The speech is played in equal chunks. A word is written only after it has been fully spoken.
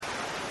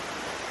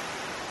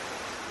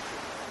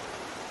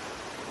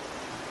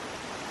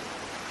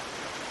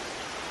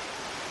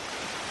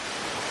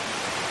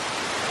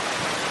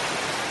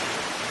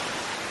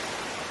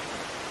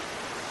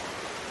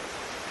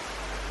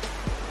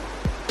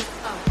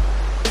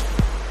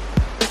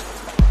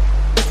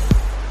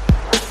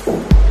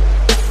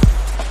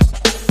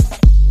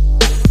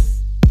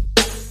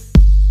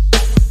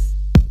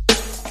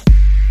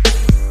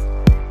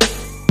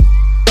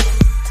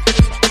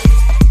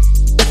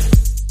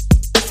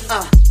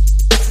Can't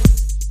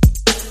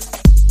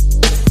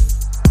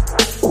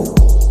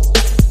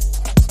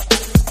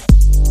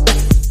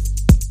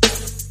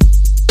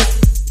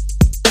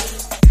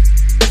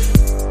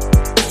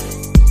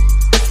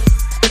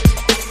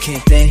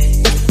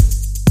think,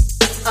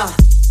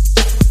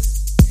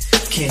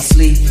 can't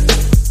sleep,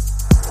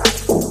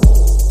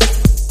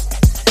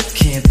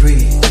 can't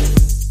breathe,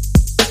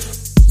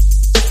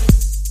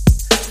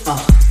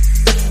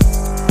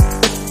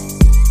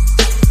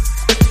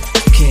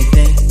 can't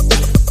think,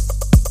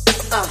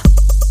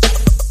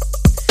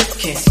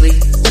 can't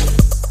sleep,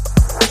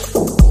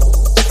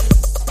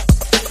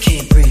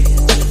 can't breathe,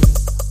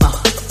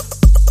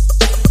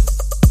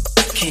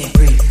 can't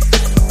breathe.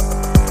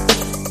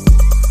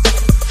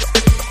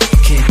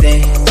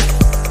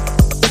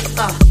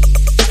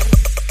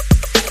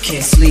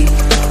 Can't sleep,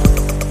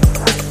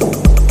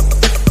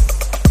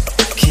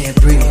 can't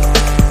breathe,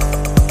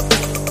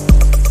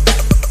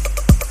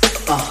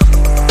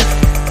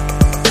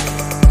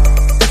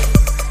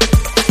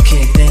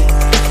 can't think,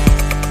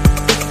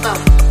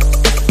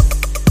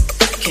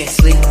 can't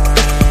sleep,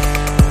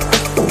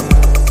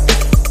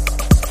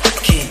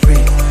 can't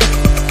breathe,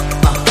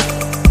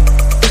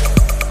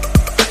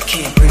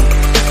 can't breathe,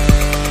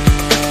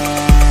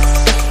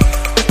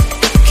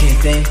 can't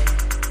think,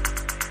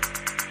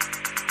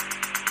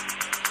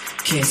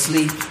 can't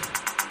sleep,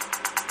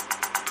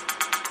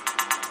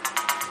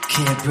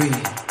 can't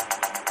breathe.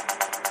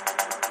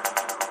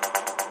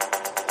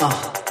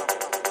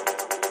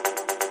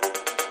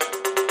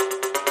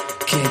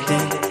 Can't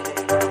think,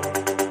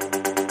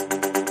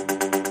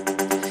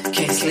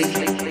 can't sleep,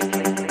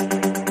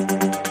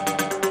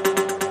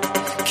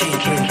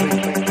 can't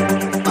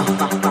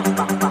breathe.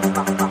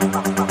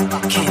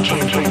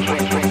 Can't breathe.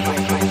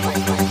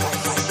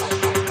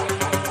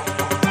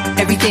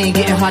 Everything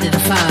getting harder to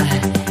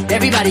find.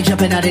 Everybody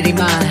jumping out of their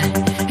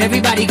mind.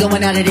 Everybody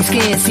going out of their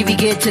skin. See, we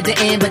get to the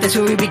end, but that's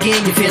where we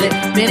begin. You feel it?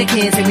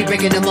 Mannequins and we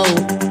breaking the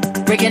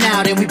mold. Breaking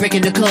out and we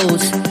breaking the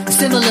codes.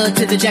 Similar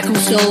to the Jack who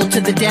sold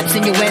to the depths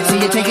in your wet, so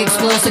you take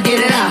explode, so get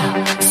it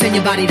out. Send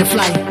your body to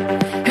flight.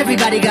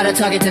 Everybody got a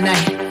target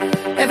tonight.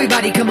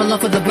 Everybody come along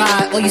for the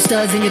ride. All you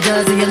studs and your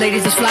duds and your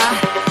ladies is fly.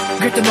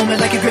 Grip the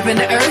moment like you're gripping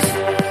the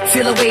earth.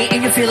 Feel a weight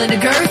and you're feeling the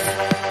girth.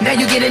 Now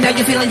you get it, now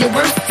you're feeling your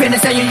worth.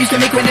 Fitness how you used to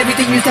make when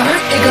everything used to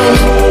hurt. It goes.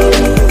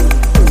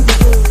 Can't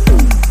think,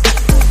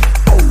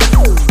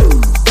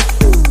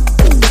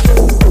 can't sleep,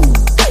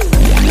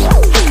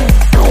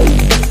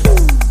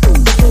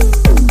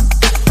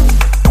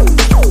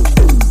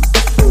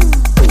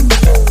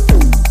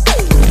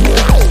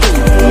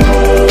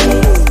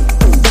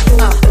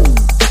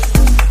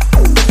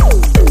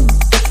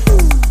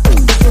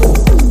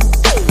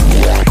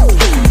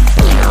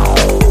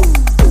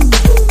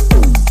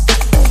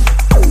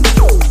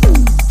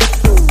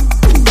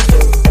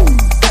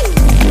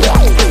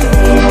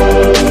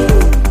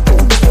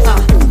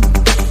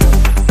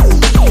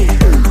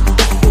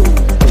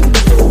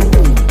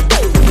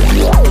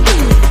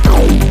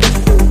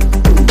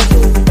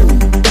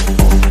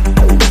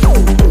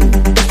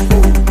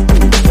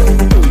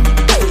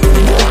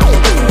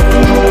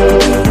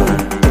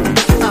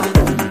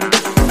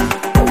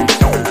 can't breathe.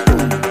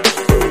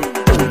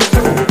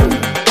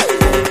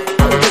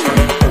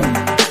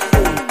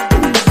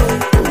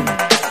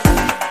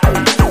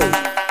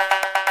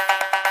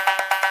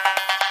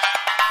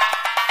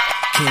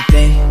 Can't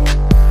think,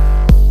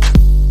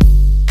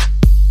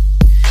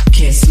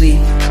 can't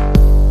sleep,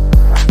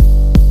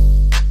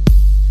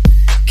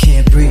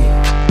 can't breathe.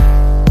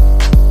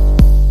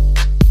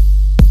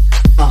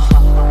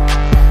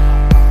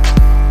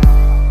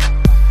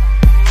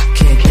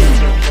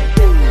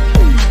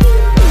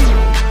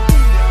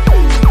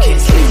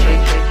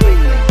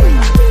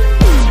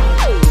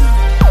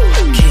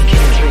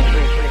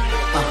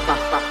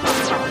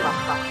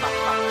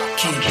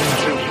 Can't breathe.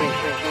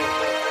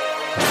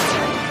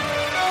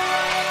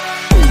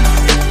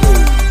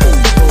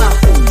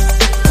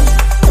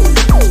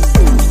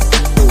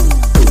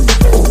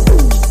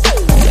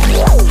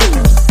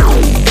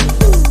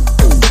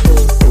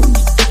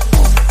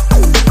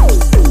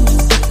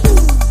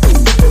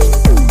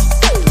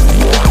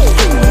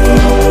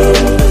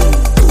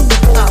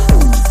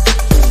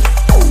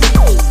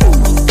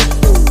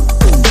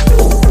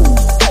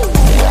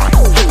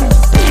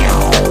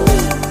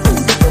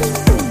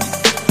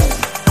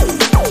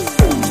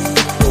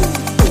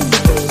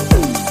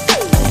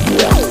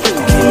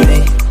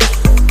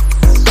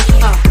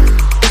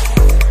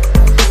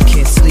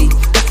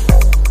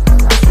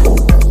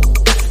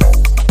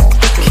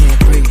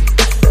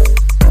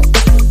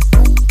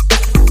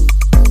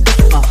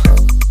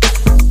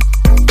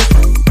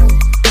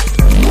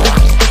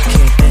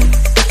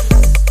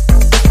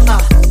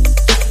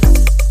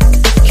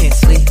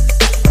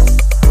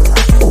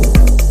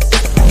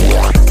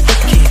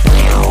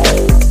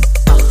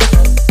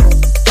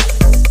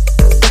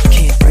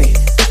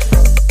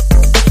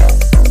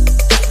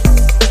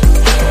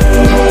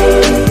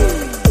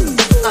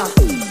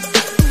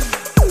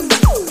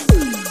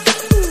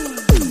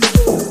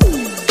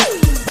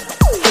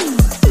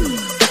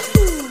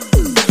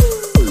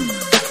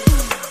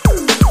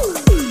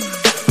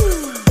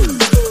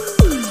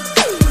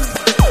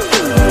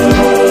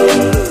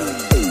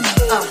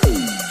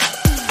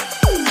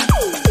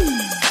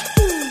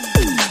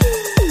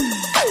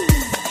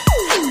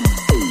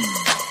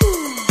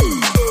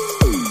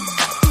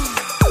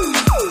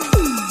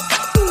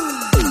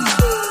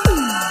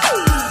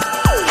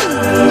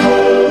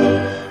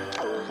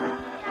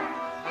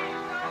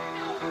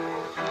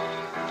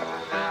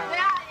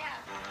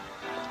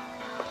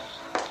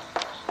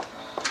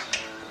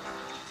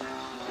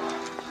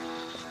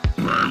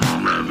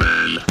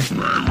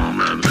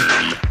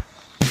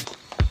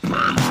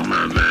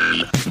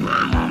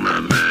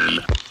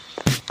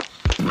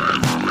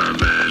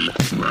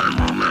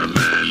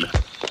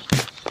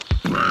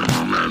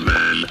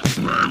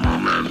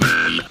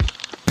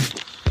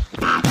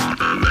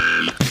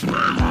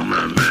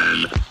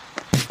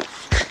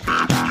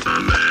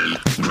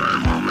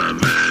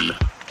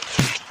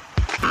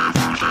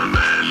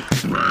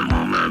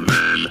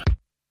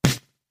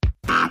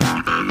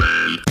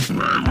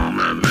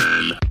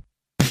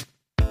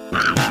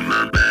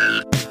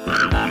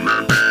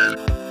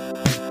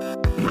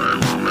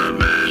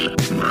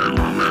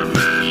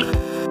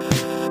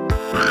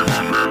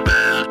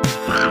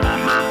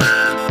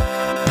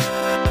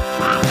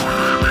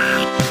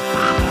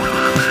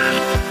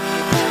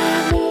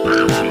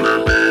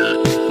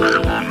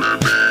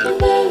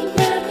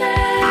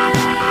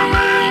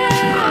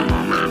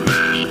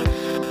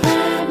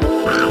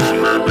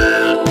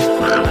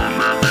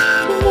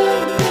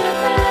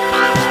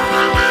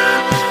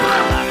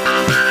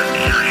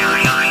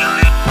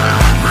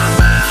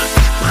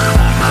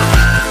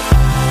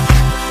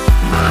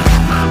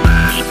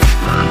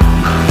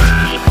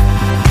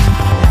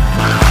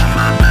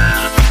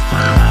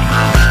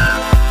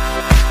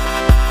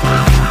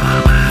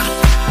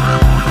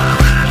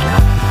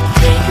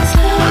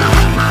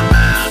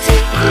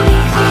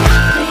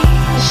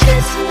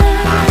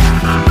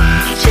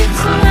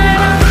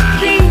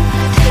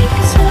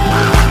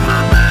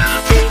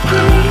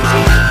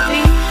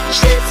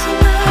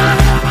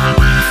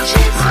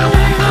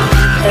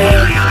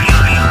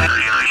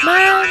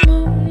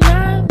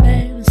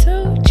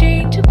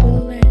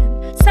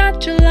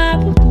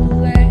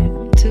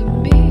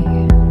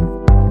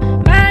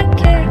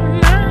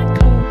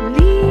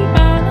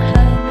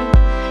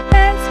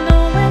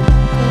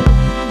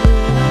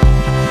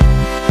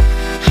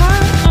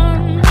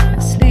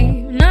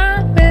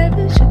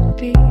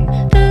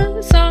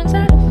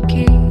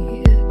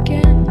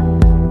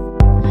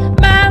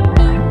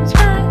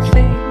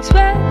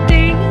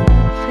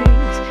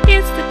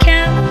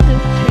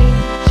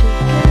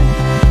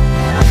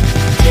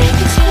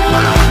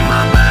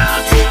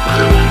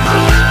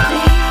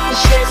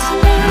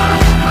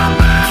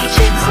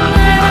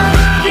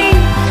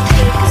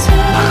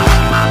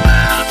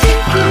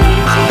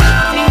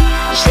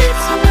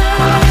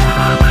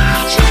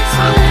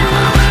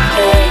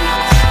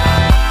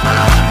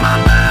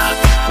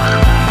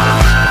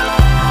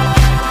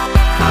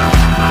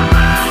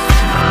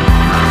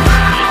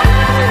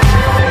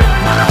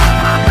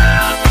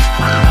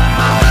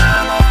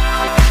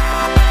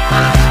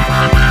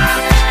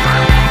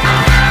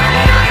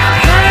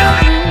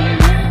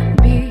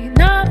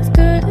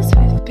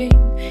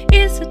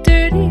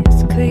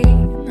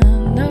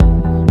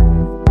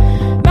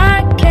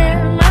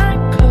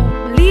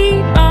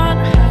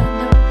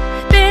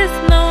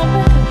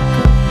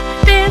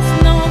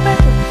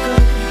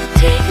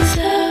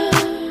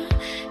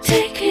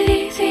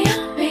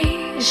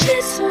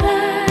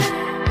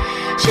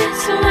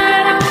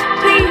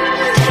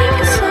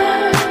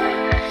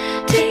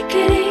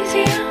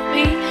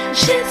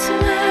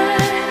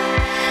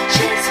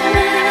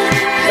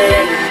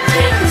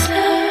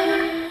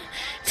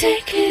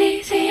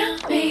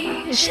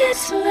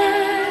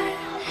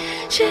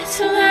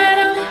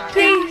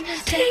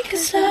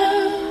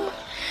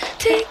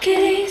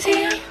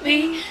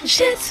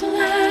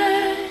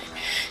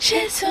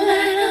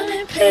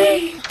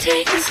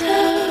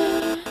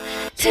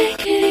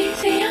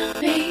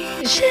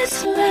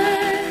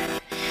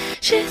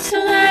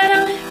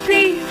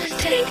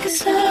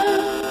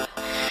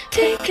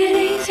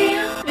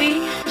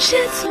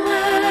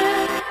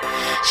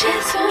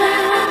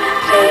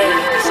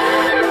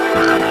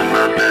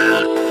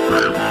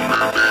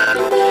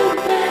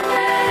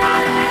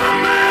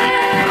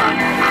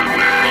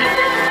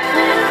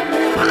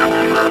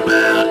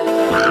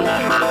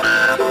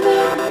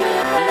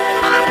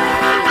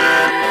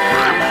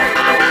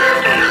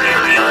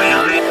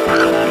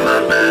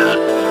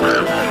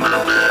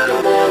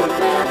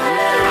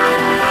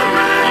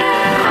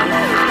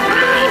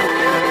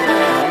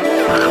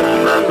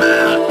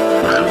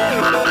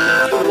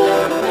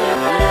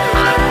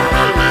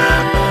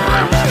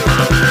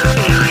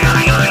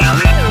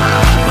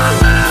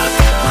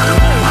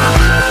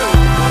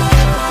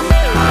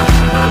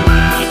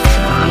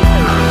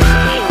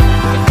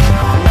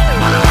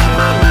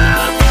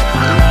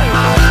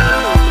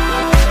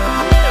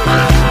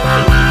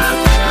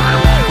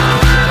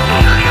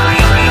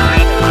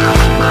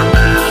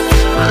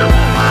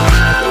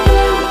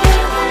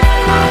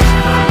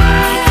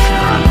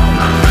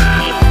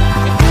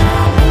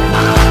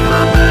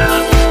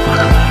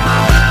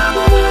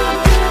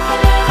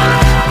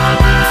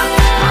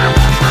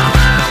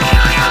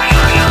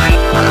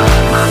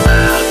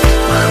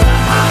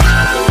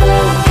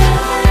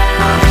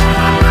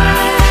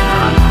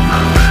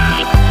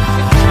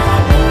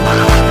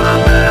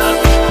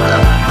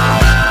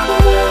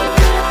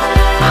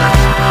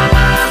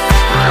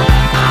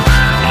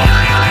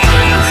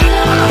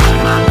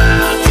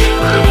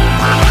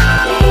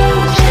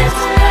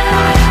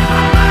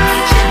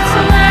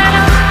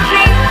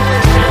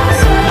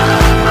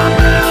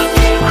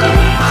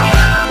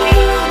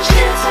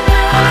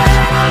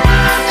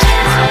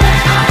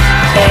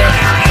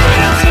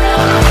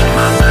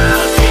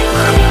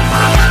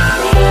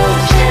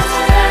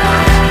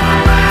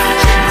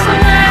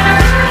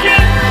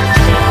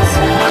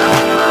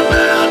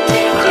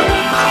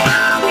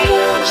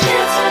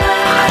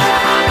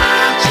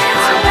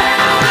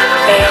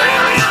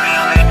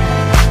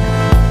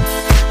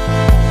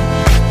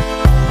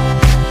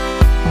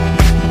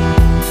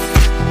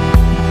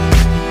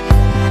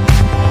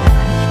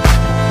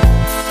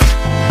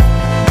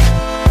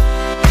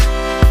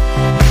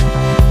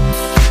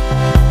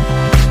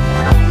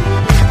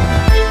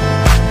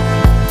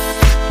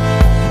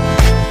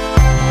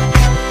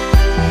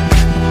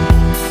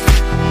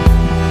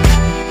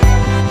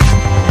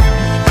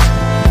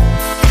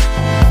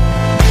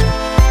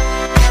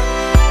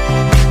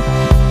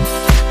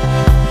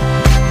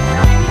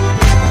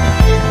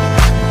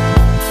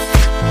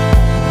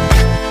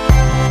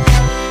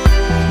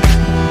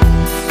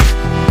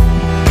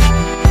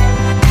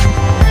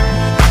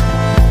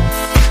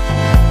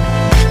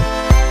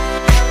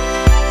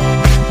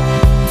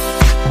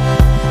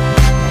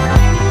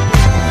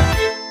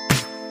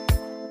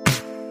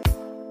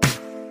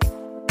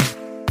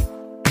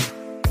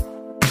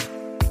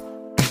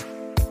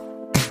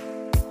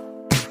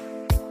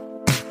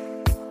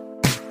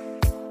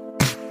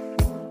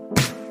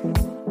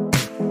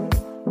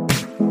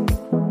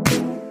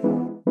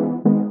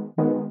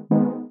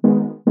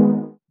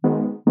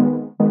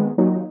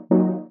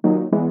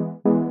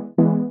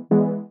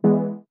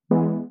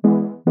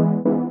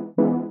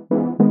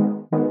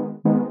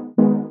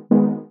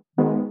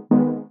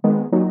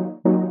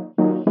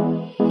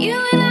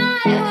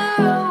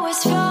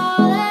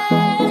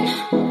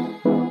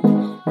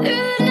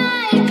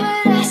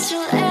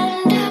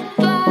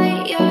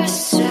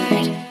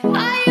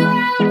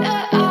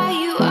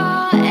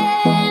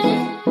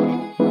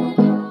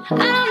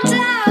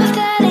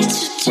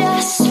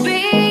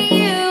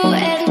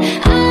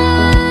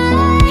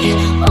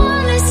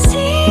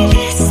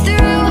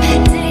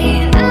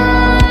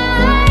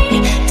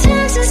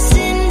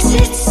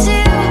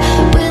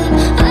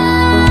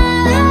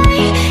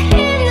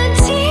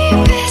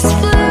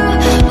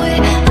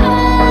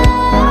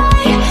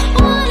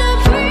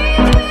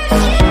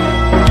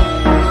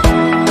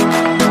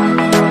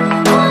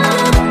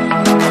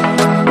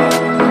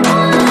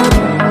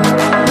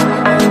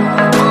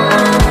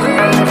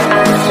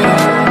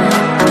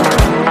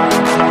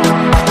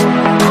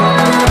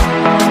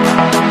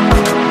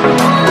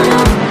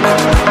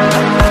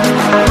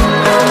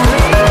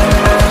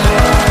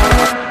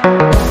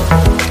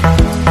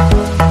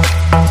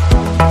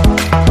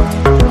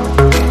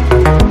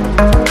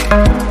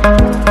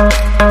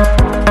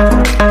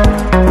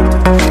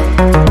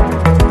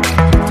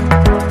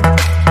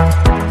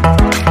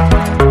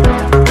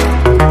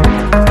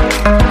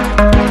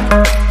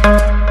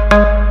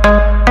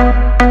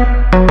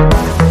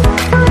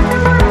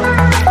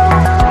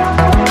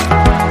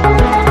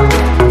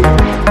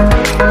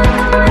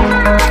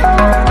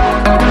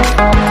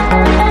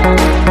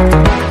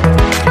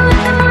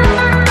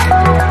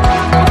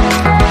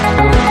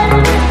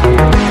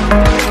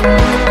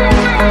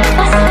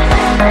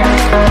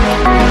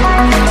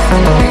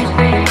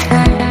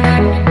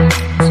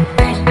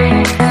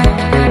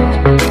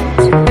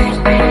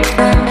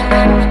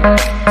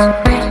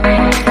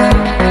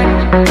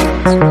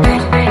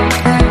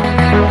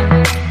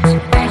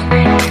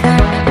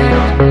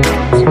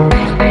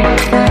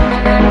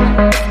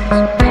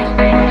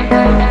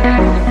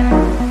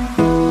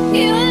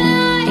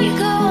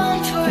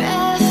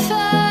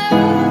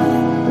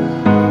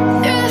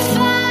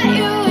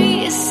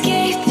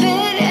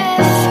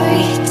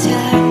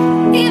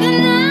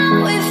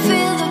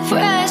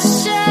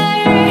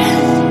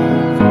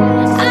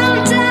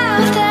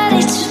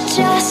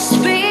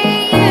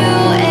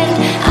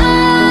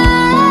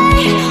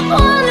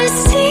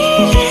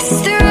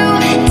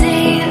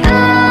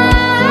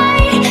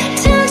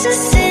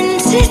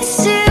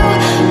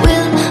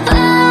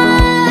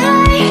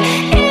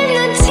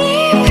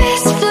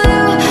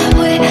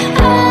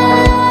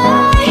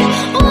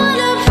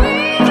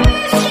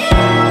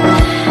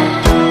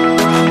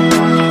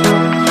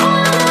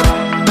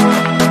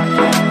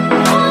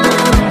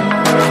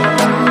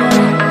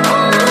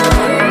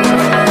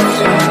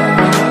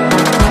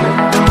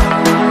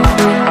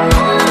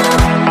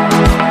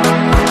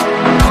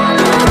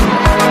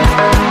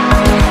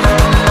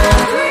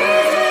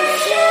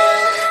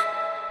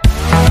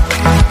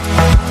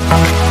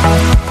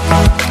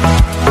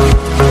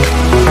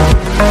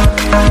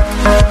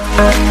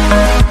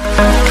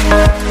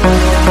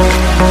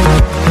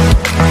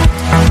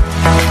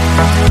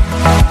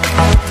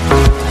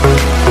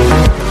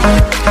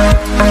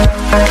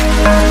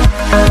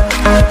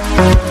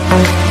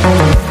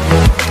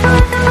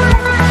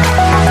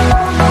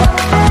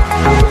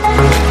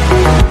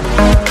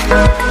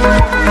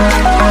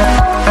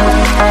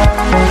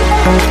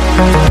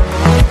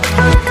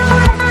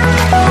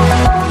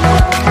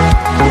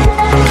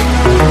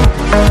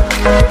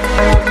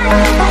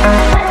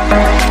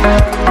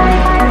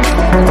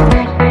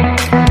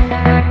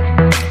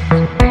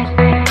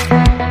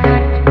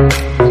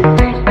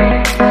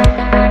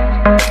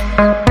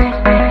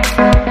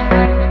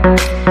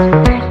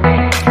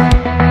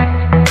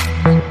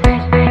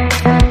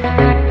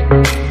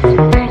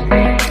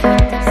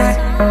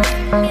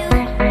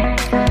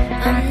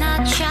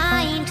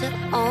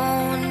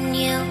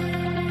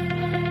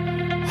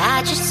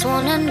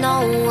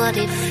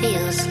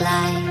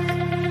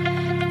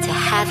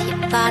 have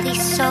your body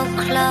so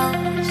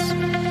close.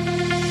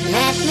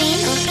 Let me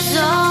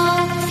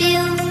absolve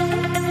you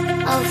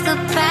of the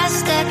past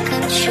that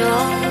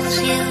controls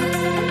you.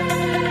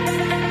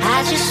 I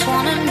just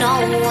wanna know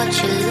what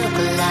you look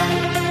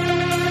like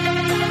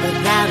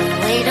without a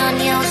weight on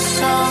your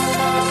soul.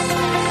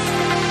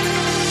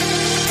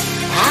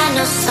 I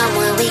know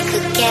somewhere we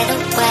could get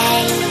away.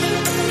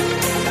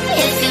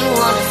 If you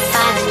wanna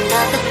find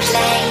another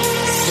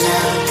place,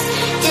 love,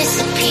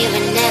 disappear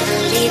and never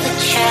leave a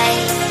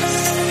trace.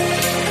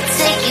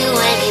 Take you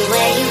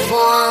anywhere you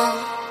want.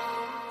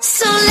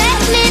 So let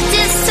me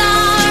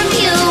disarm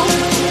you.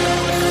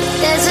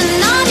 There's an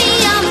army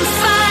I'm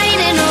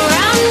fighting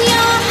around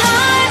your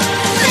heart.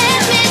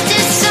 Let me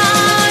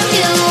disarm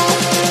you.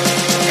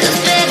 'Cause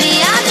baby,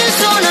 I just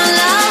wanna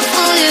love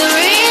who you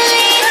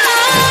really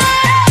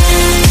are.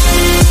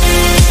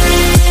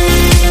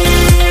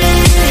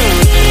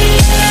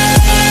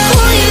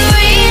 Who you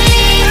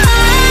really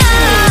are.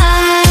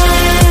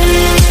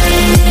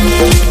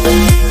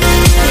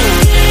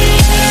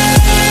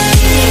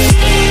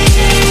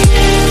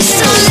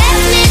 So let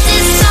me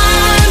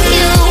disarm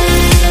you.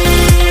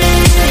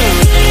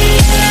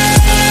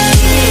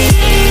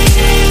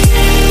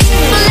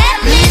 Let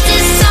me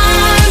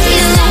disarm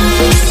you.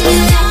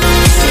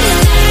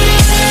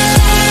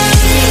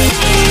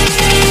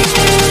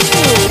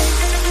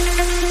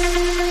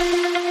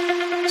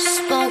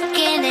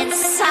 Spoken in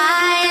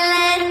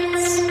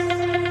silence,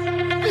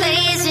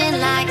 blazing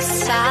like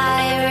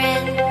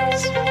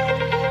sirens.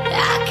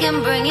 I can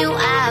bring you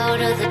out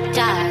of the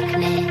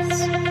darkness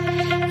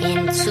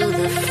into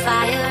the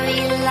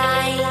fiery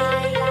light.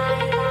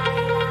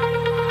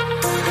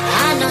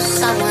 I know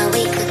somewhere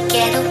we could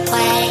get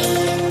away.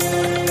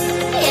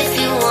 If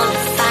you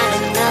wanna find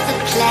another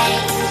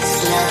place,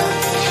 love,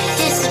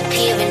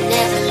 disappear and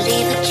never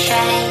leave a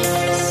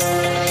trace.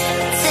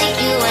 Take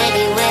you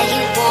anywhere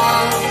you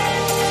want.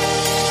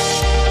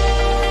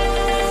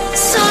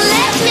 So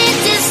let me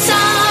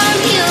disarm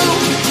you.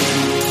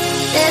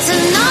 There's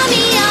an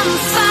army I'm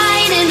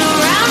fighting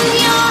around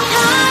your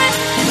heart.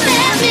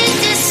 Let me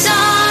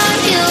disarm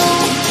you.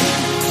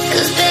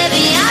 'Cause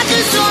baby, I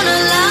just wanna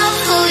love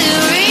who you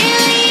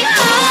really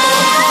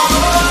are.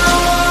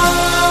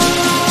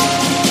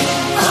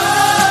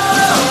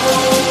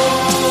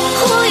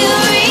 Who you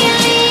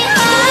really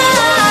are.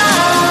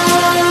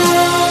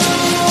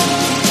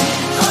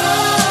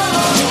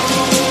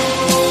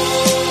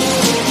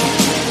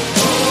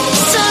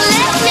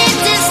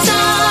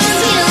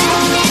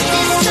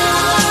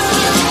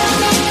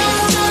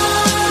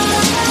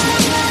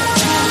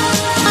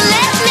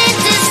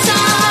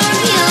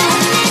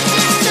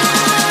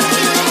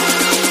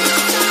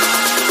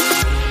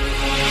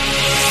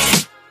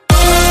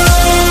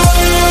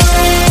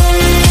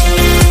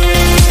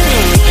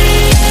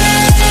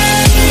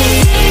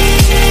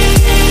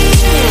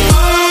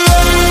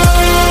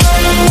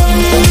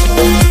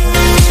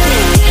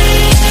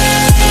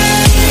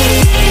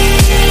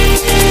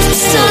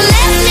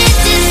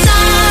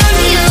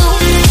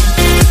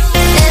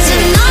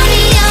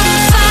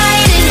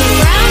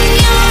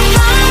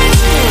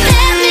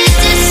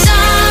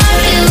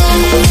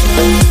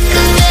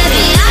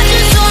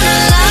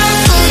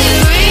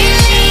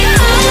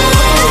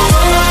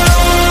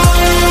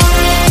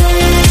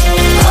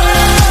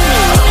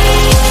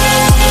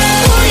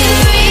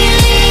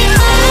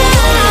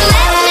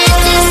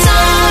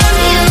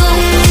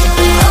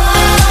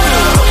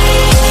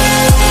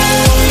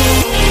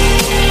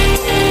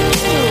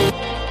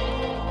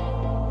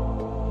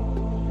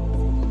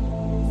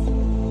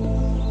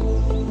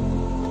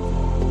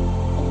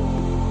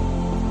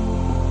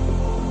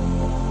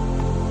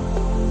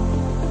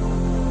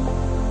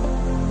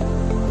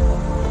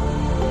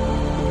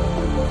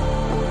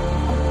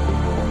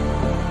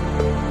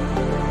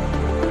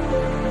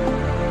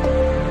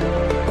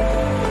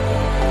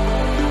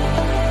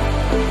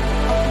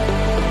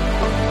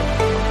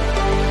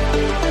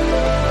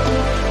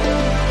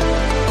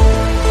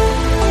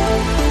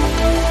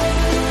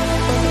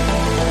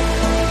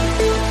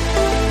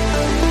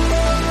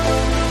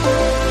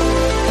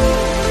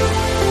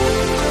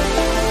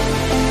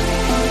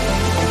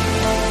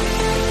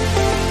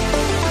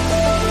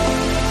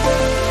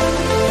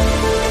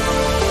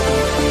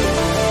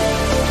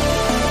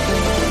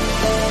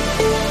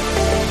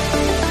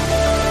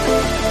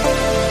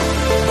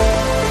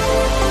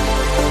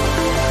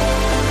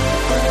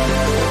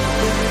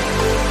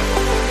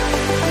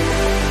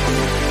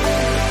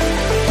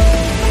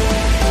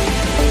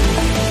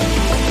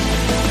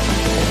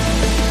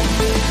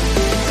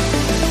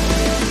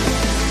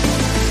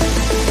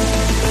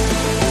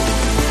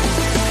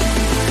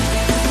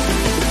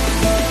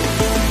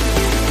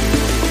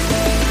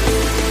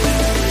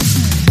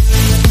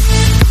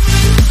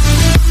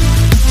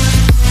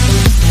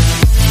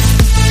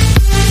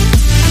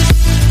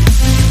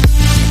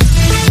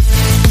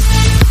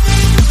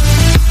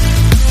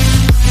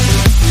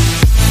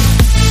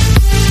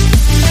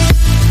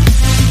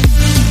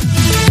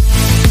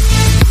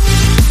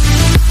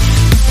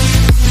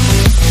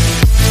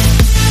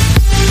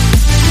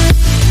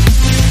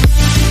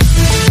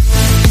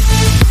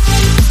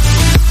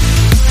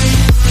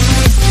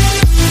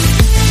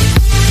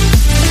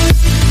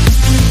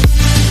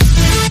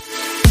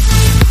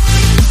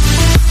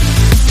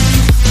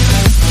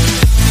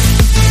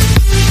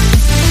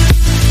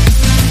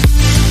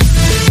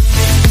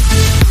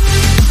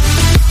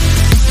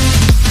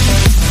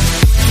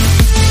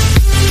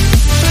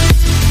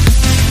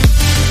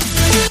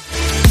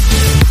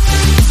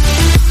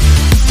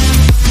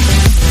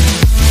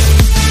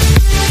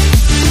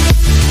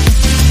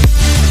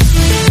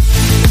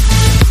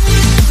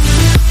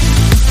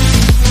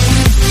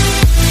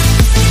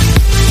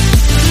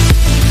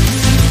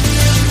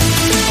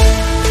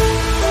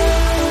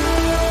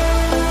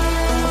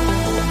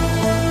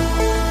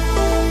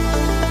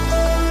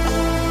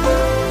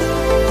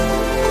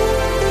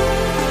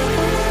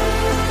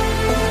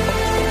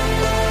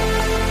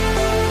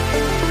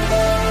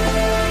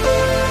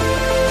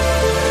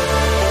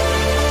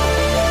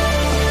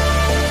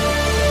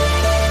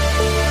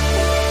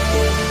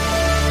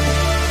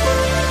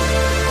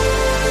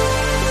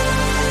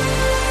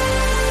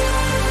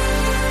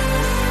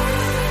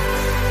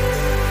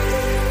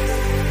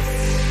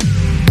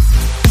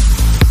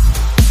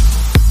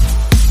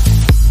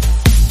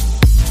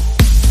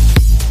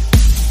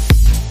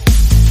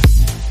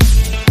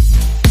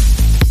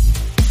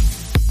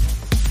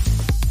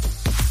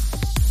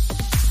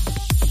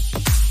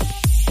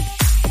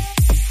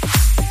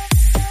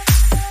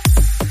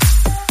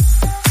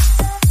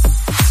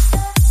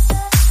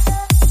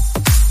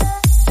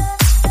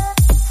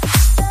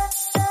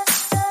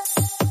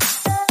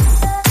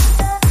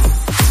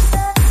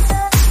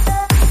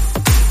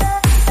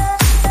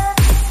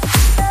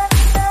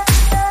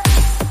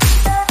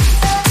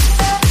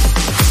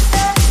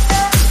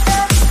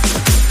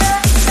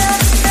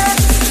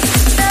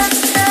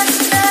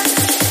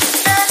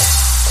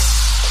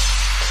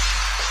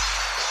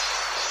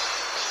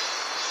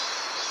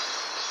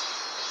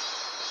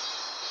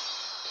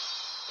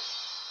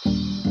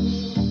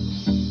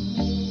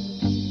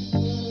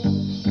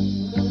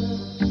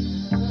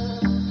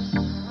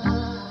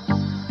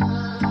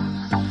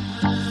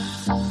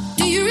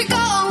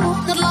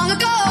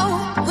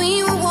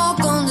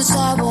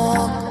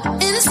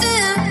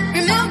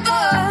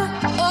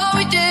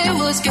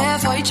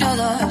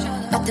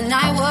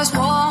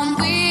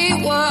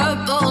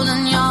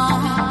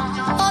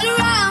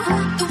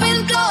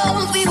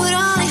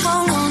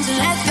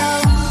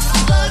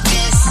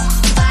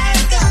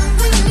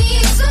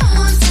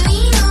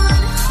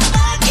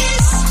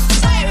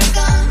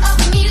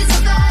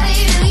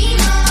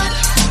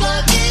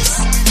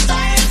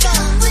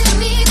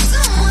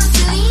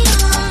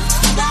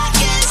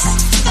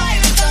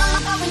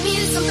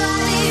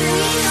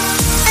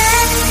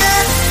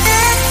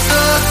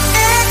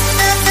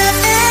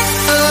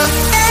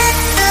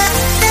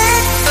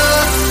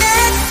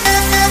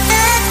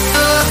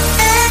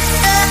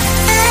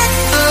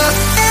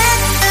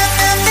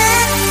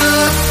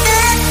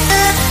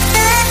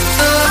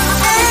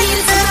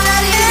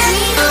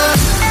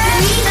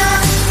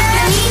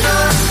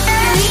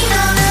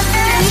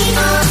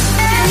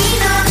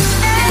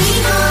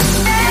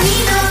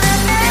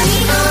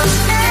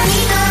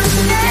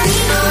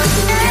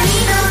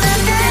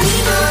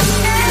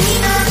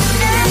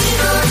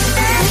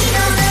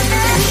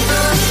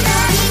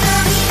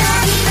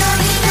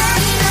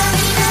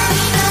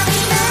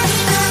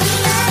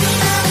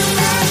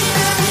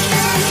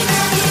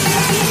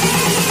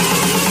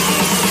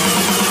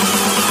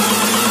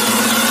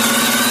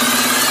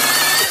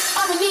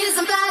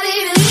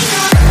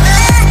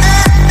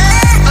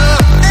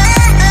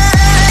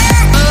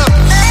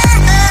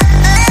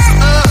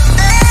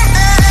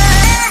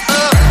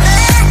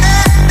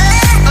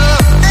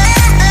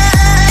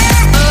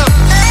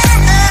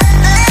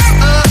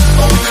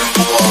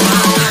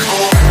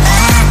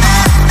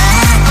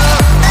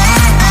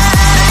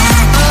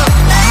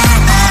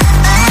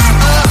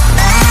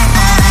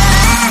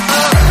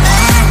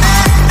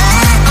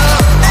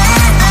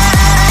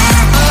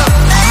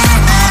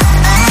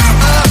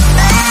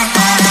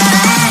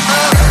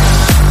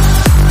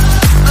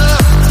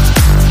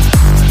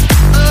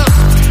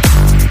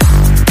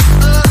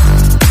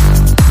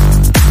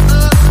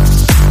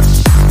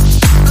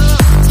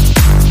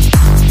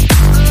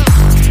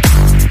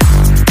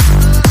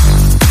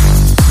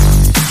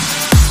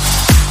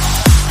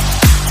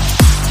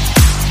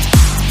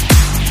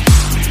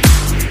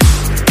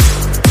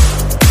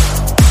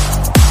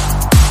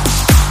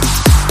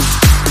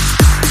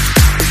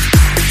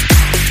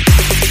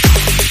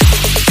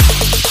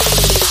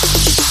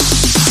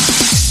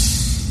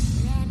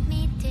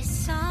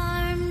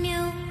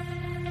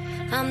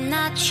 I'm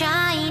not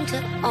trying to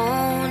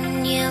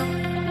own you.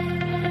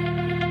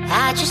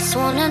 I just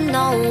wanna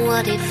know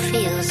what it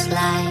feels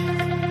like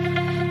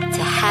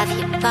to have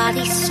your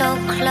body so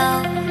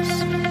close.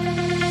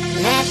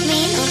 Let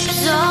me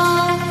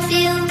absolve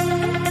you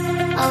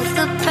of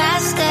the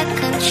past that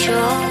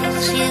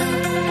controls you.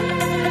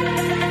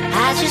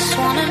 I just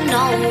wanna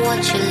know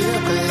what you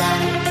look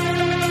like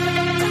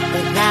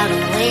without a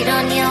weight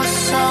on your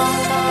soul.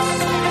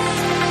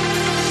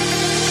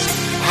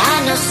 I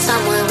know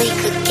somewhere we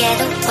could get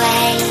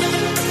away.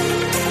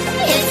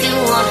 If you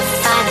wanna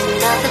find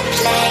another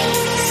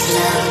place,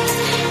 love,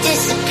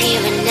 disappear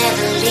and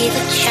never leave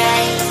a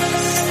trace.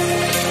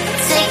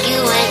 Take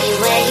you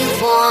anywhere you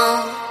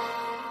want.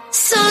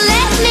 So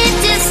let me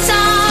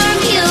disarm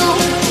you.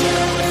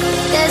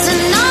 There's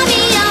an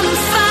army I'm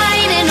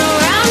fighting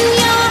around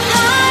your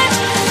heart.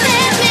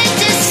 Let me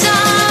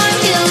disarm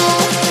you.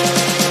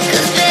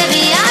 'Cause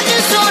baby, I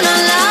just wanna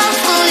love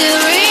who you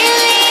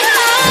really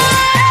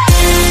are.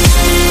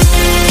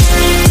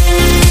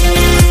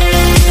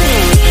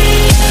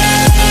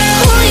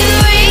 Who you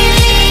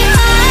really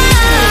are.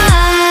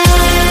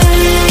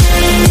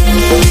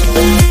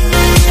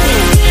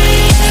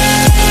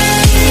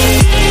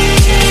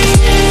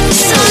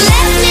 So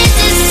let me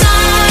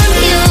disarm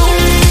you.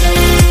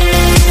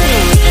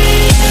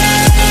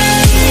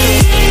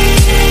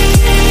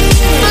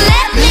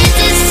 Let me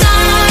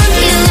disarm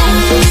you.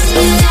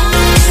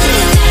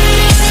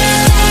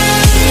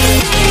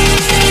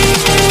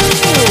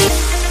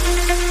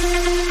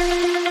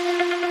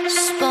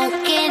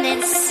 Spoken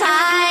in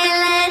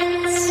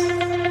silence,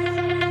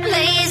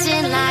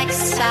 blazing like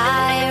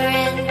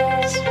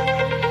sirens.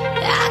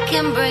 I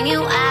can bring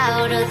you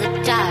out of the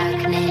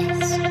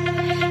darkness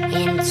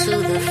into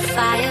the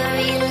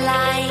fiery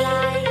light.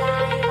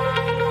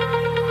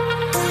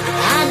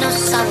 I know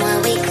somewhere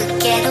we could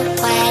get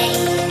away.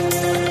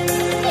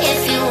 If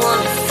you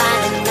wanna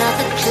find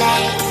another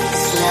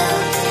place,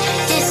 love,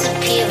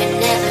 disappear and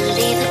never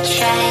leave a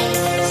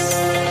trace.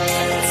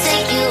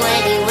 Take you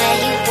anywhere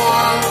you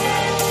want.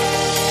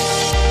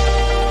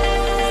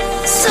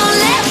 So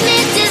let me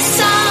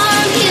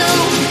disarm you.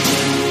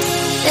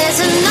 There's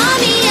an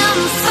army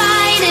I'm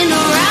fighting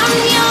around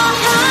your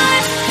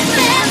heart.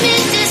 Let me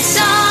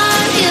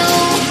disarm you.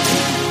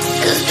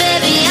 'Cause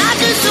baby, I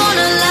just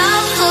wanna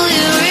love who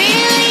you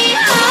really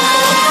are.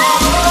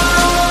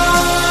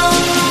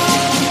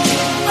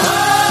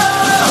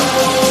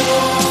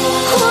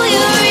 Who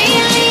you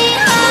really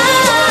are.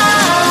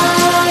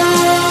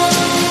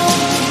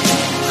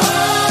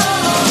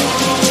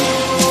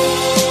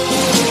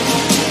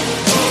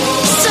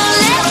 So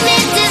let me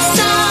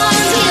disarm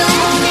you.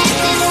 Let me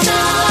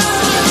disarm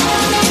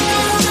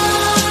you.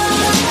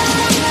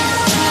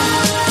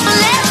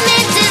 Let me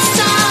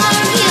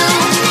disarm you.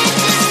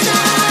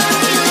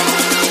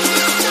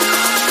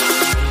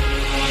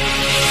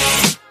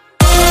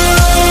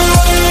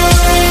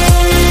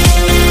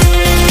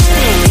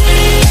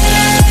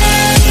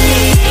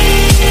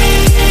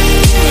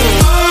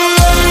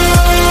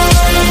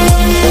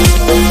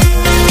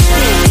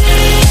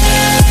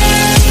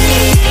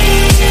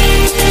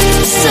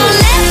 So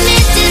let me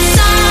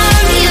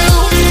disarm you.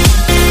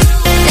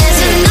 There's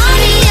an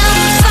army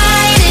I'm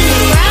fighting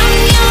around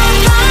your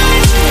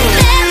heart.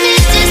 Let me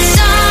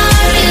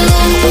disarm you.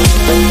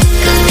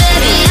 'Cause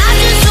baby, I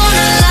just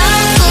wanna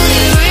love who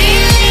you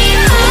really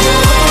are.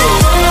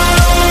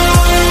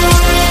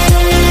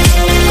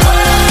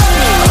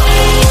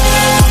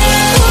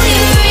 Who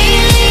you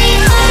really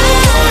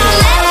are.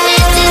 Let me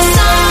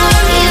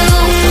disarm you.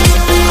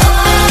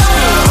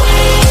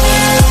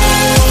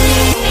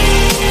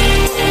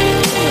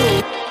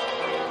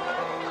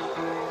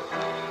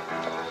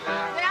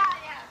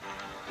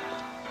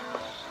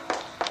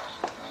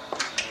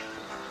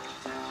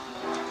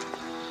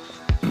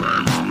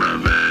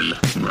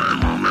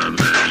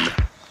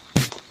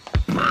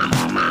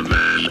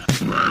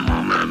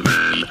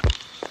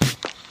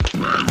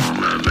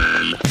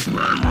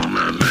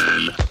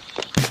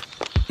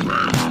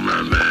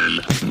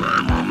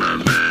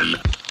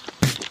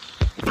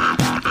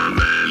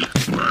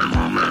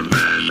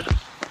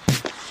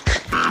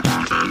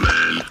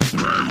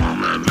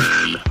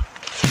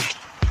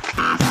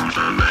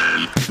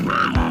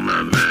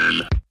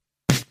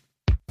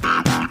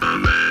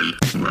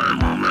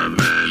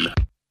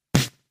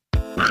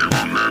 I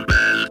want my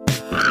man.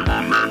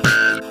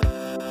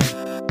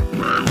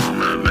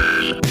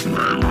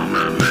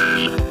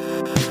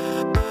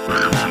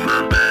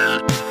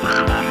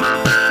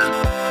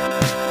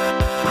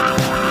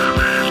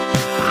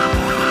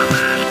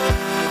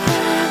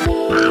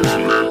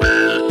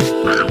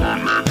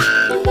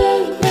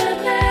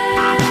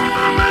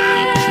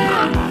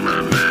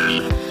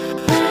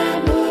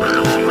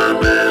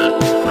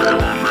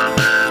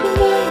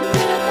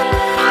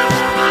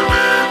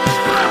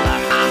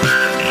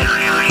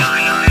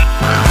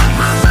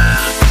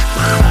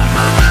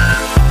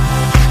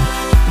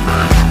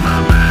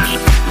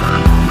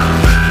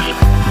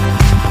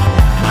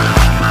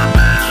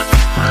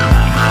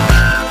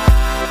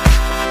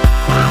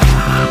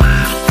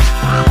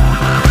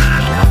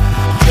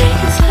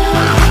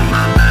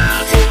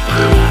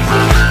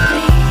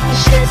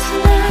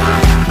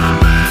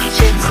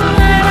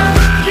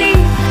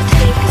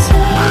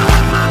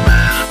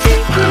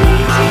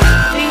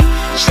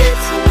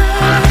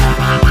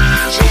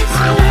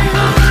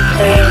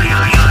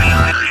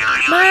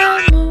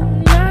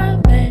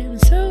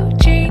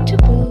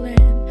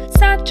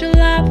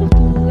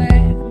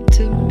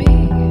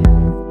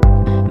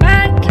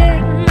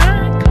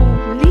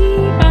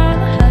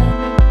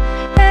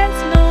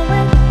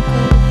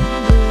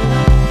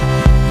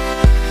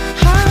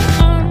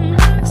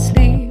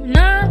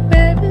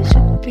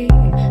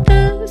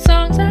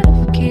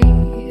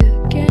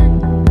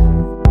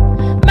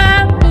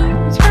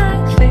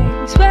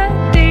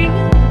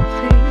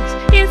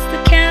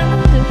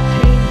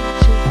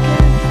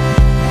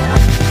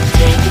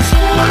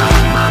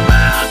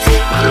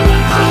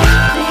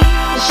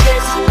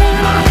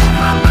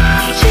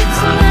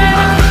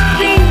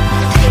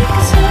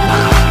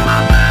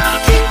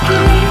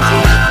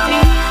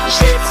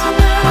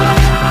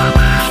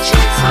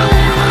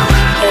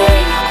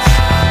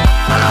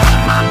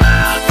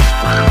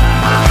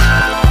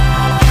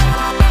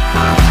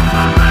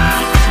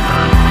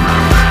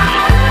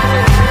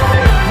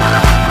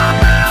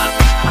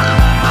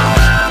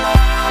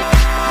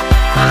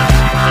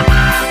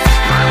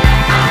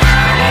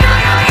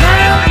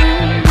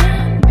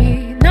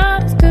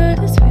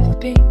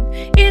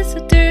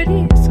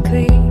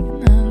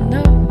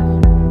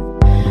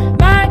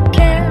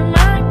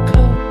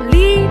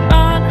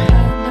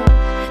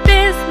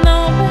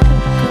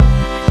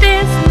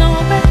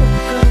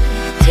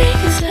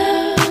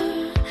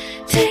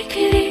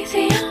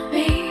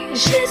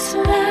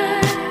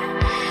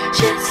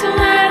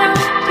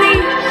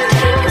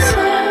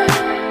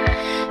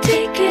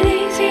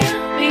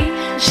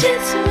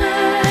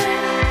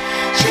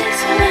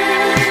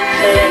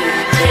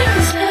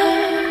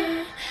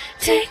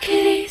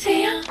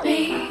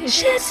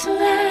 shit so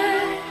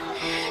loud,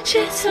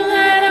 shit so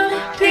loud on me,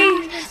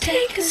 please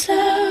take it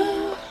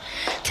slow,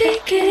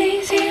 take it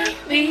easy on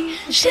me.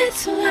 Shit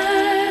so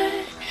loud on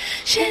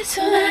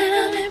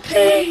me,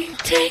 please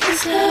take it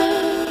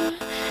slow,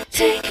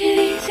 take it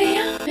easy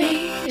on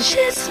me.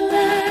 Shit so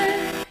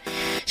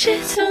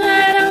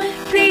loud on me,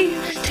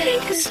 please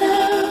take it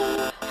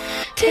slow,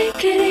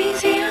 take it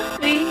easy on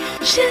me.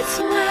 Shit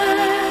so loud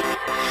on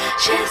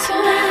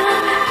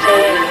me, please.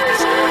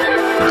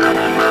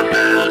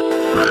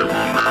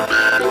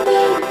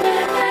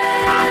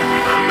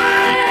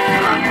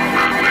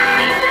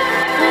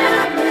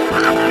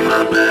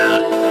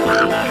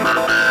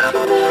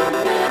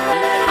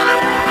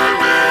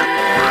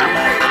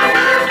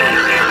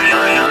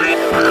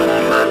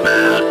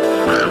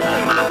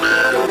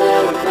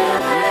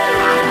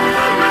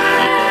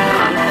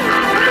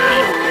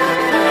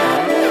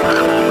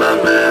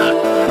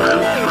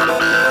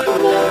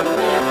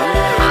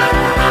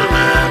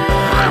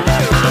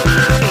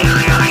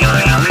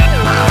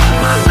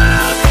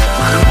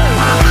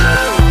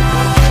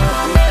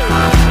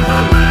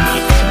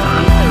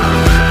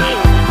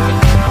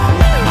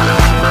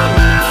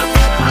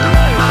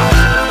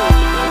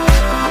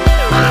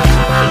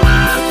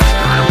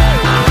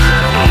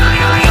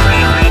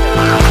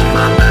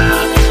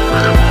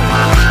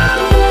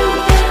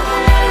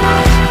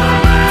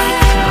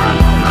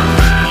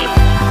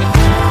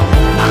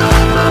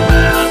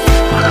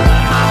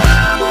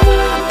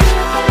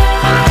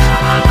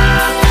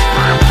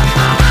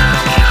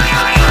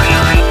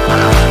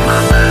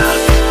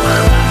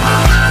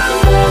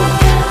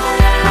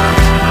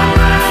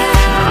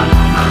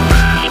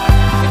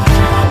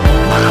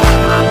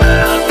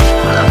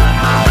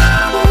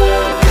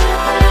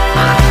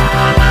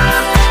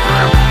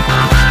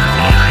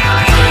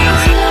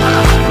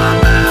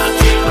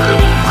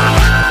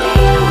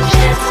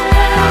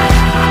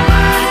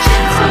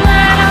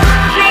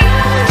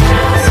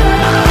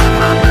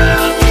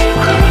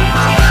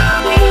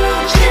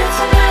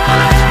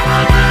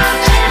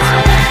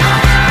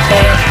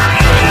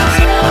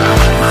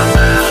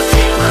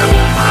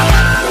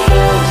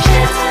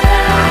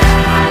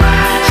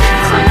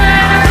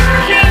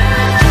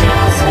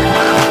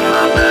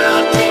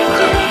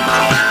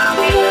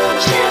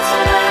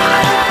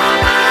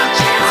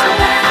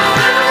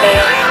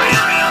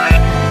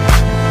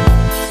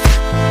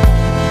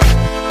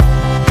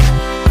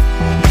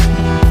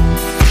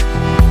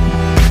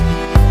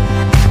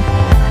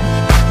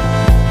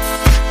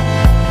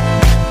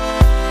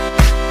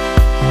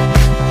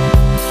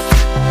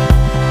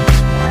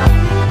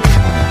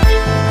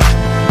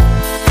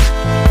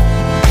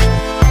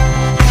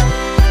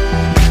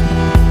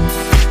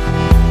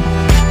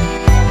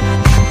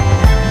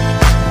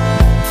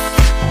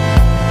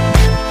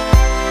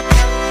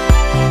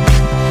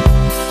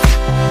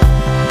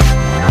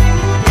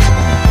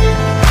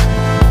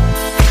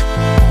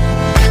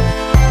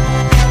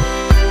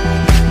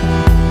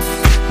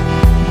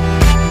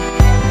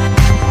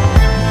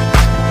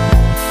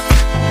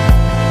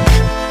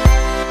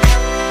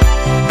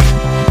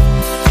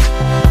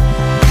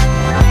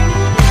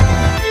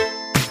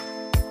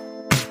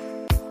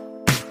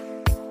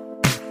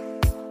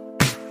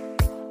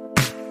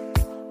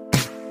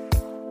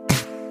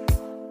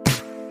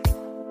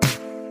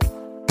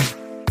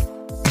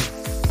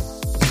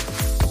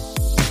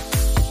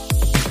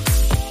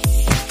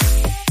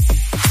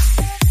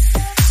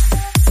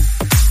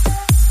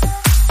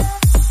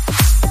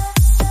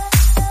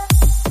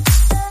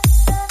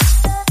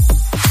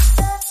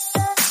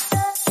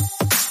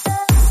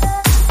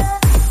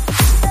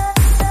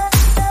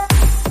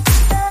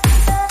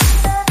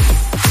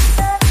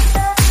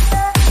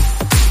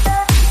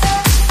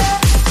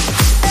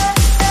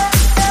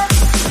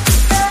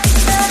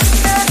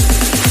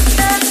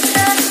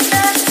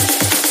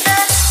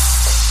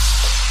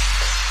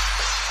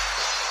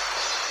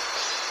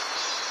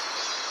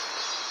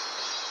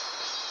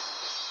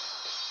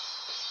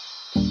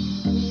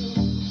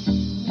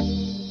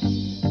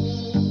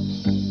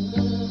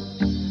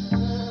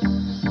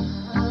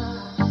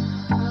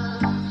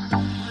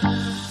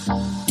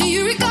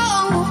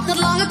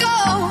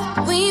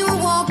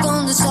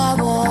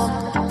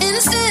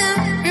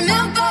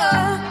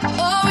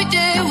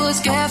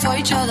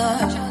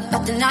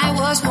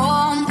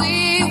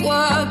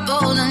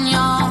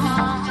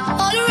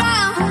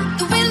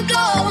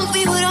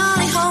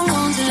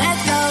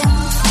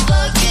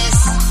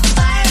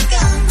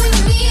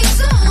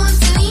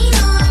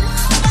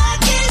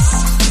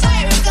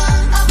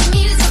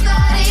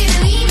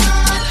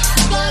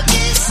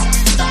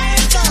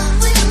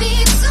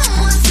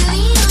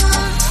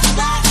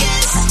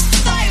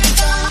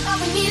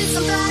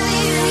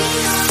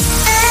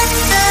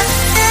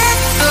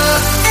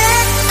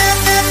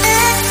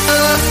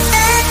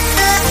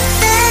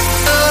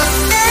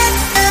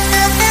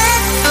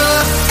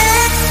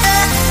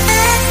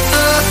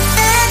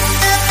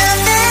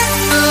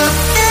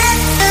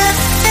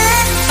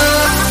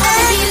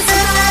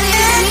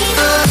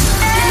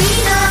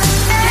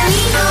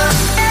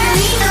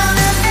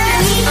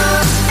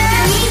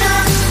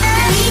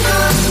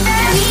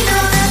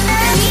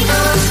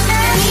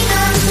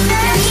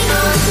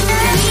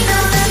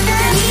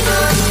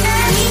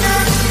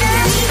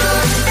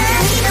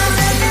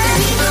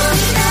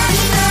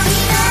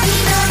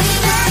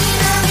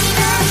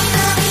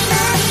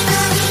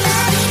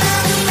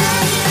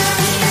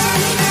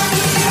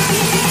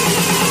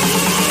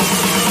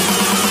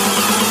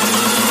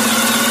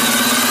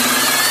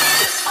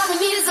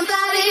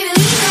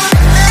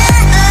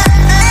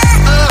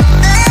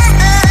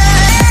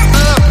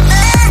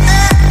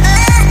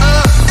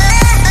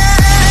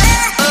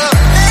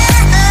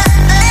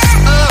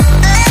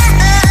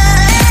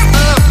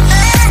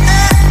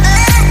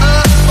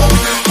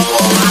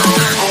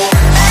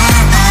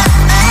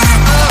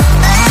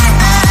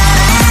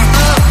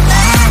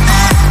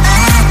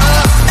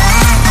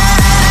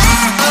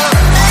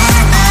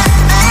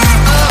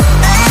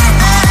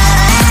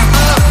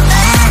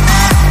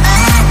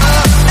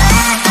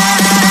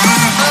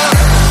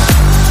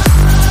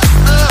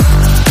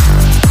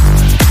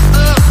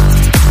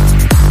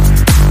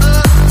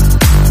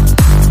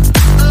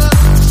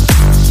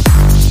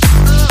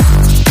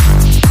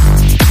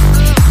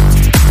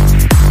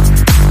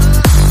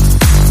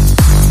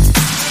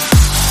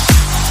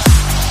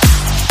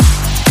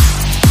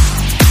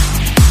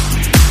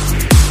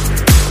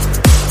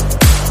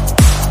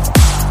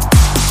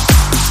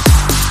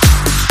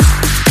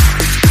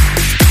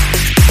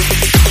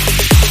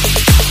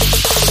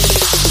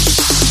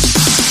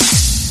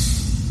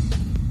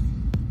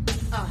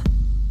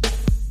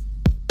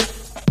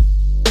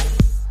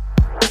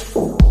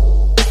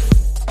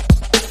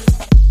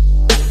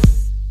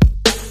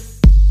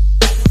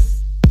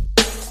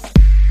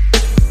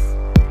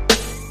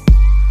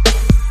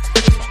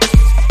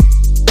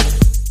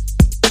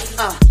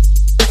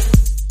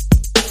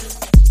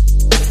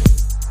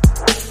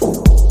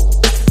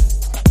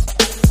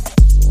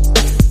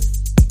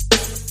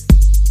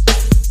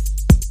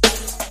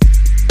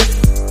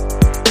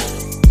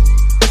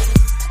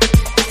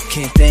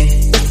 Can't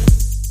think.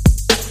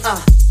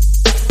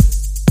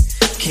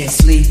 Can't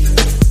sleep.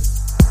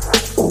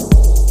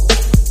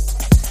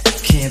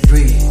 Can't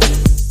breathe.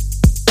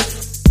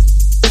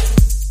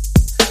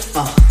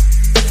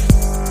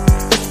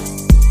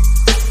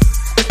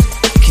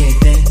 Can't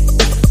think.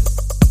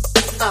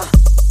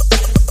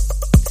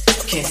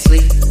 Can't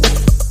sleep.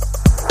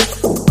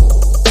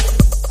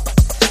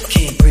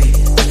 Can't breathe.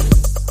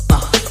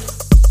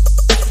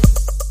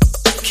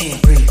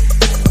 Can't breathe.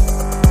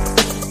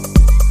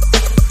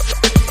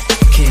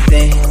 Can't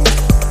think.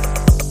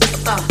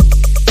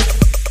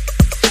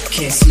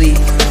 Can't sleep.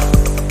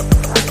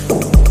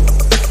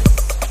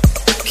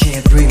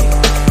 Can't breathe.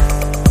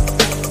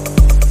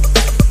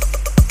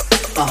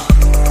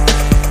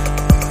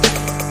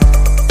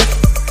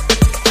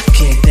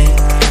 Can't think.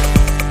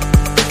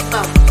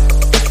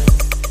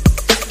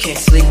 Can't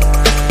sleep.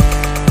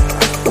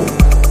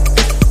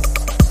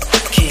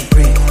 Can't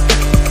breathe.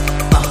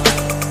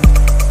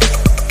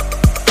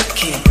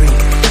 Can't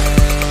breathe.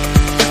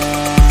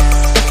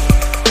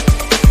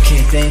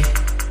 Can't think.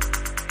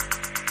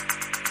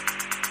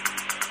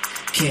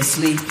 Can't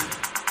sleep.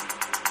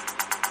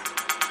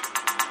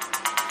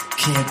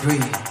 Can't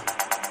breathe.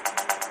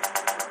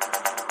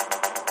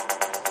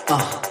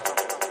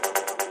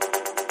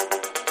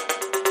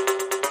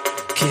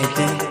 Can't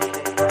think.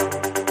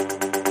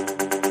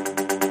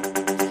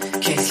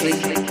 Can't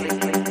sleep.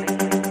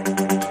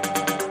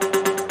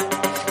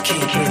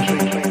 Can't breathe.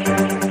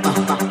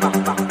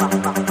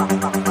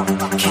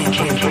 Can't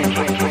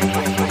breathe.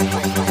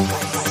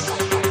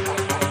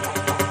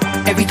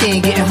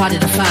 Everything getting harder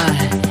to find.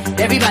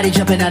 Everybody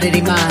jumping out of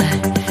their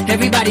mind.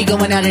 Everybody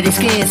going out of their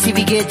skin. See,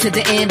 we get to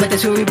the end, but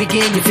that's where we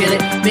begin. You feel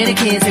it?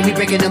 Mannequins and we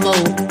breaking the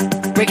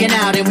mold. Breaking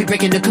out and we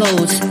breaking the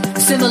codes.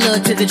 Similar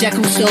to the Jack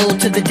who sold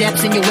to the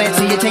depths in your wet,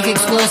 so you take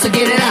explode, so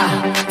get it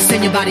out.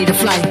 Send your body to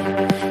flight.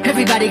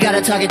 Everybody got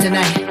a target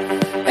tonight.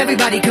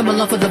 Everybody come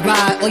along for the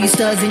ride. All you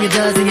studs and your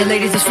duds and your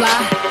ladies is fly.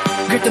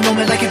 Grip the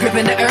moment like you're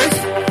gripping the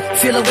earth.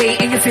 Feel a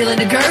weight and you're feeling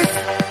the girth.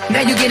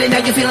 Now you get it,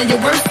 now you're feeling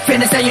your worth.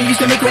 Fantasy you used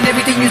to make when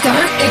everything used to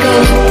hurt. It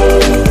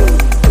goes.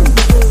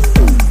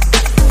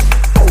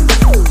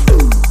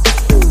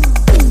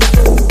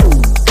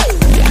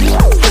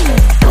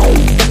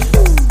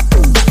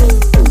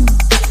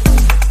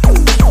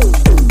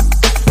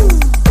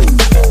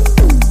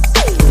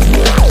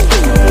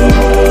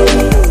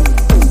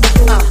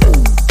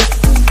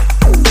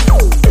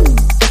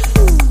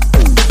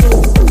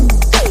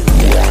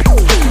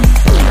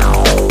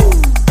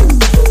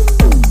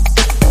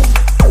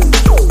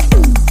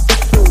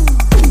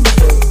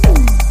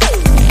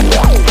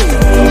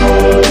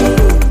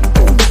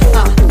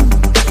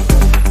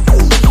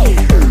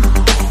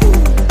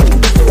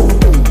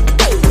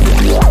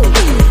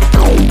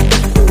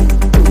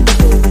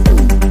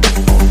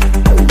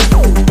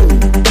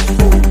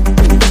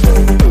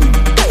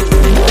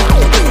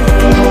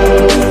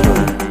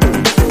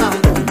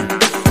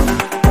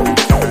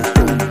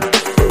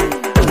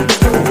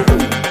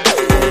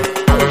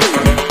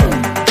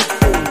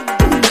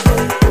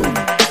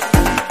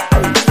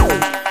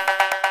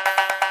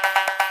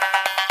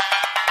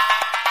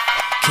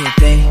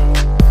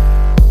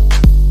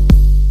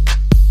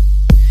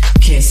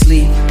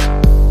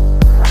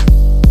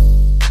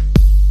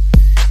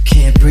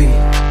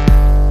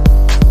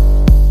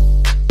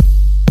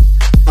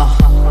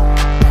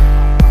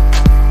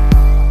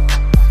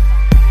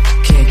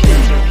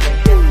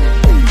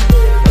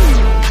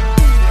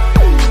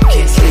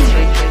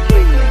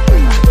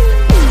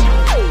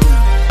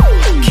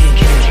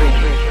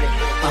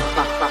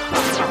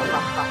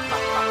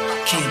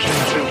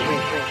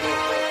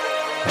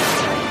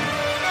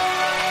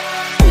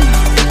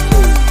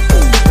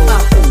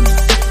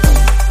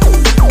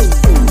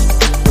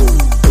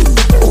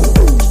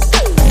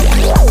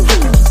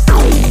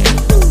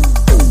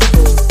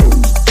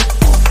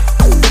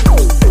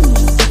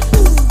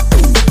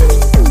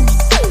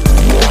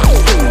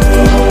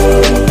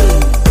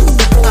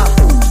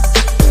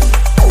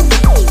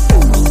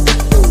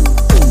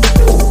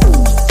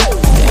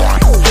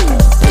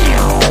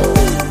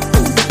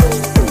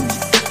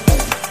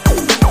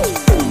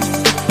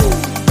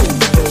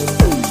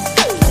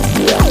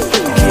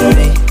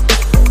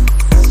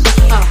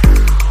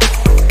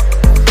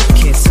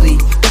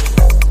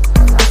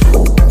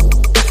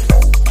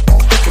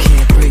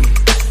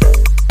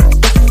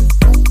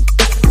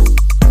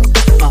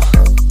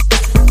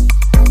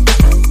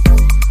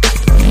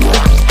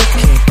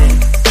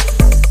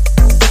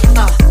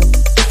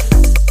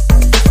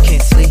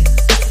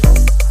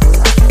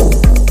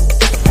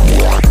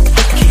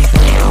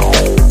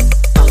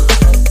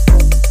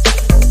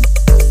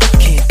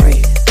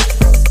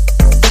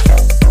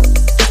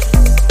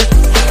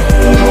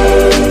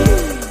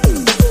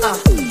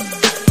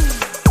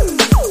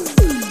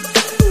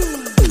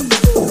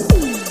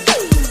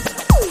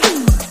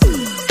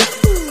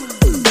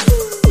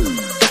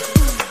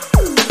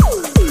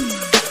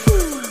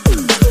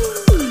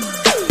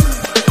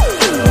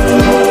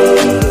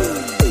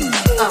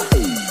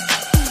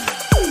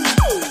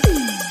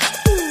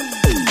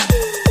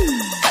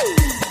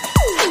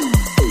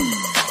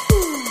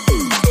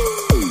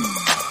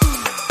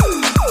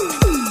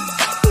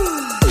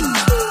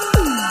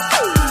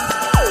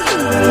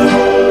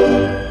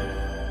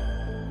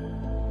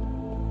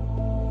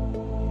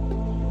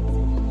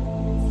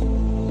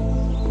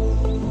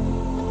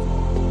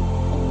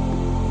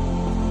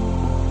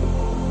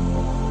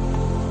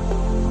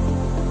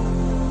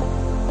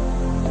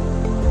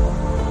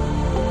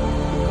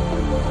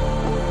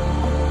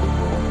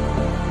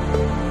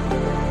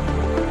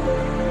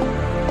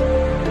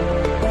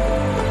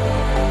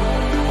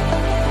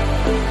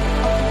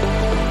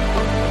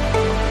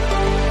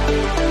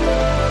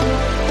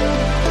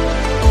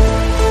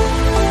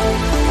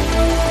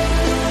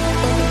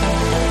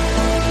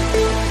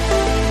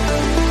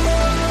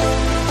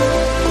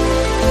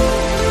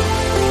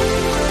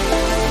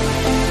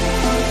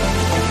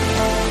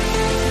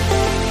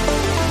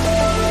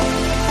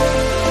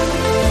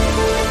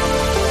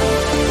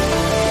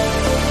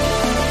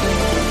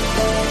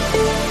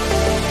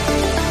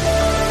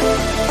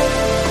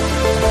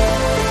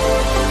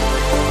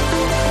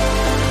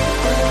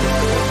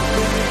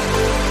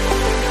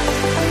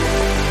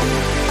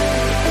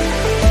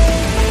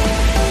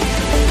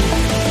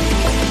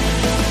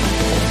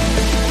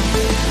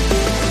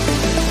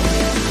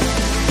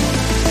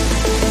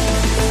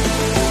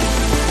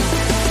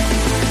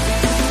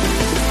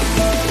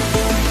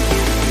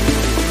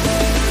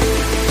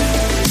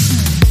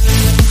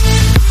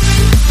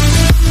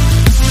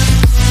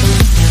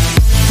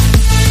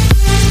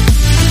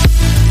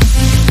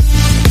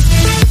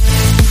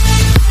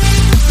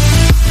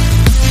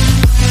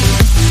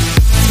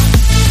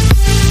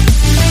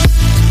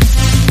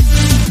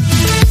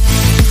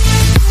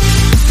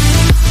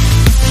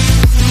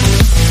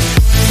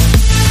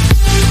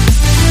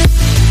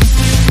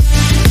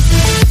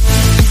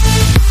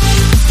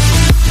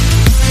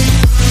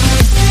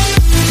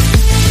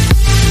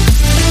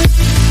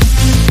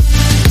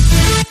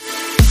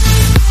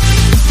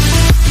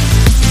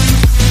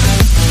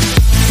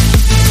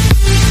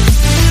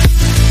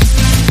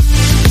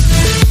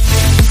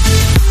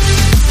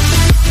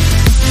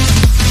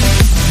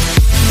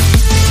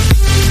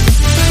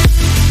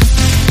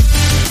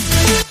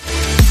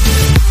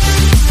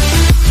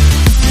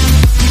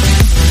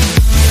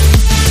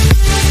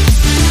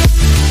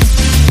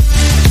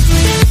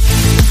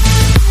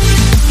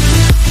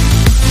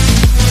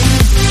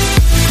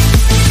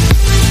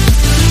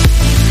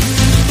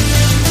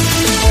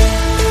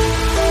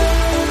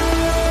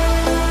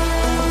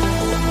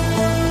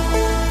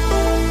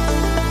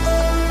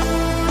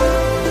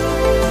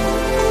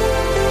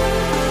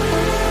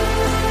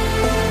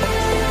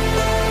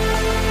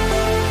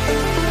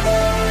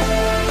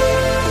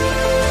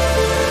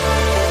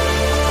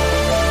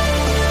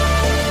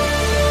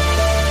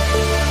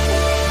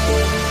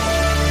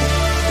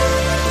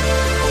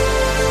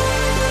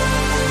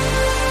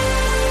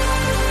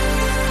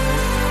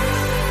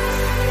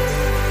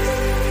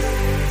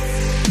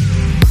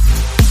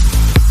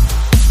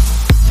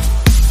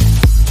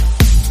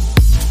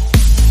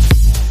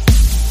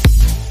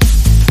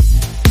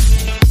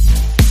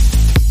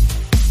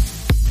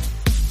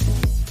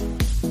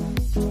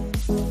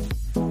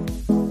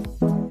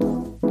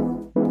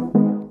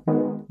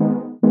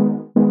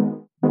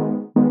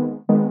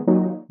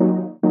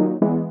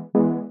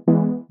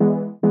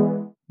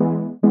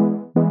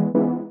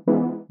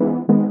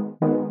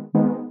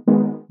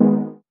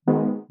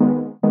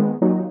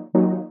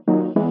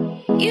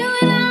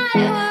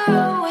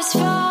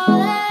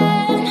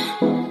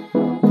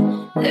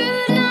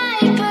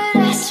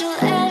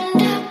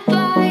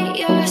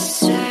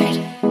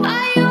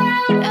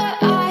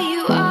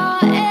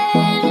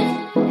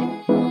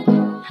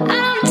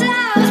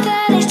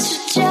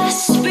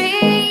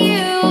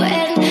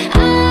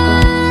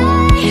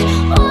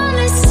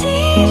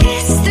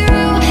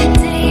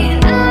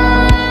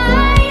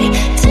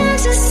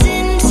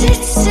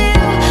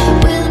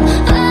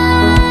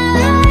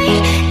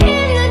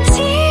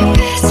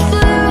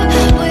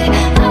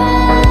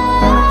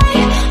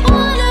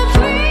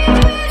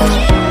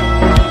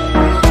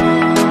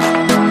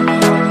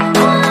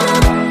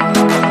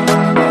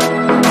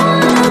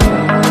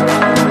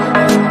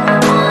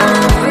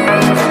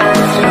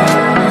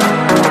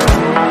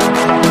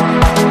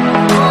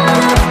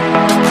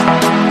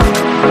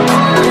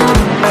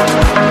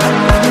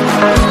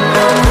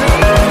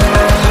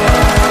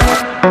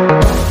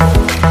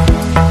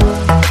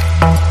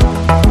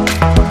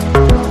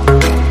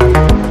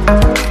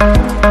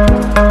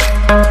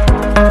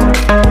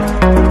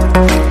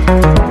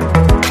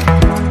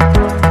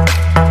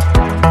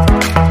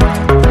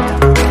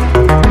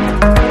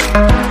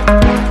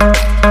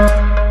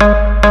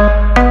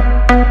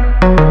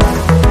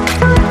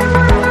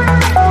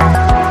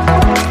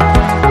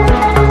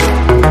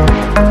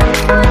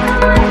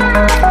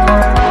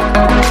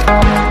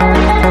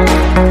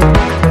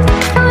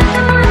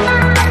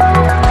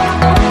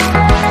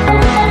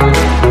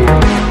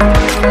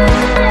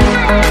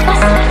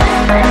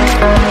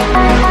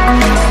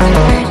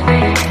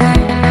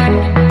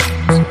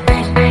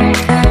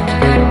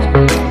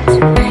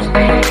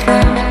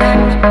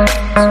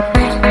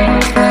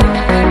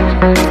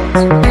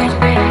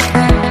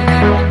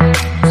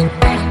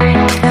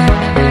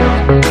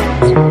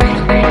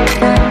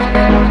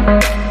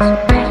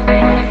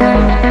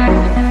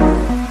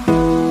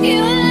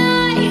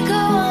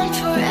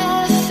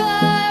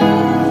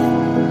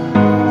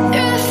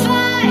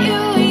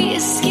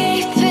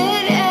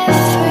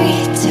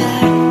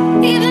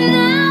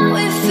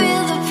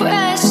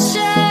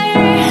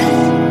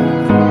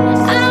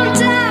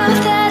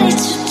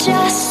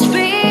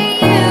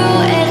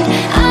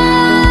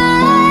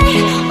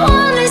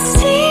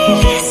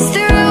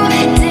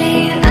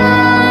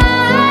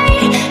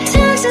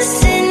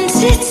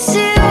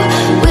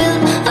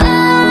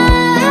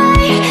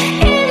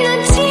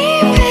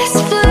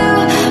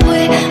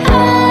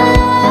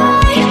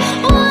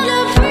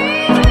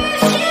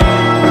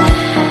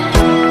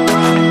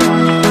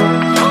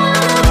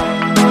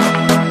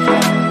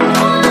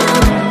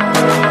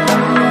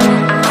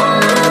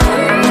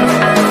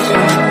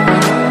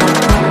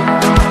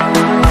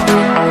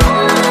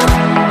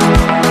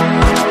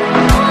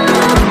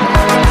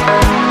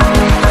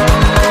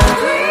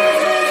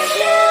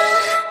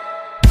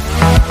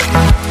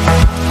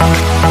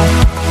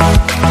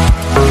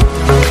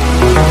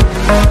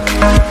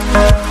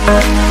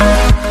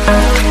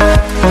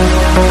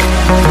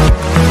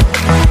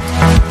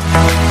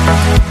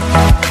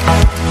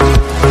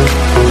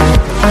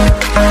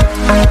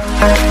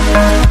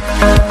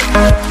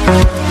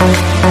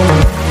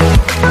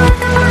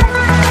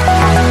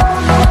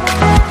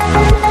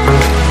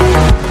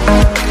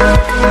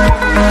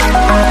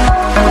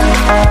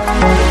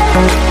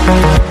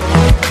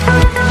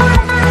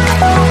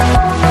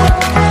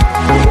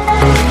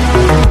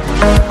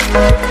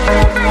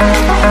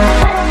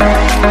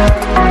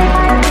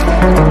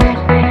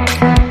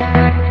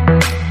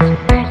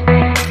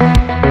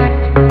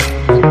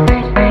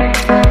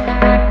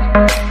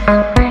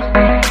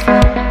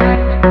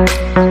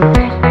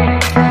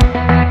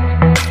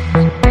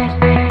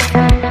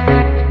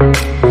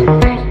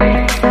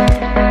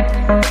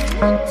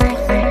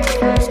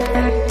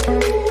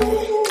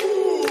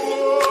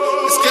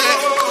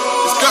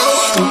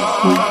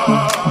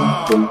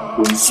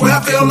 Swear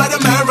I feel like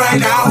a man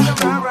right now.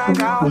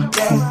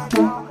 Yeah.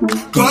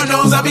 God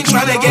knows I've been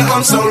trying to get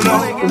on so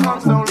long.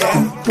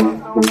 Yeah.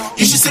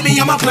 You should see me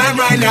on my plan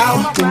right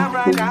now.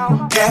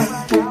 Yeah.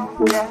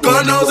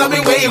 God knows I've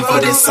been waiting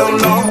for this so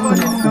long.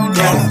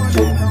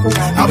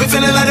 Yeah. I'll be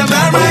feeling like a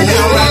man right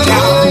now, right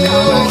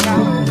now.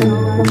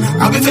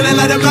 I'll be feeling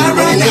like a man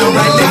right now,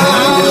 right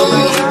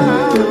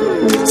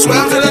now.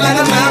 Swear I'm feeling like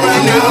a man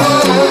right now.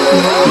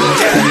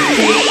 Yeah.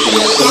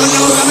 God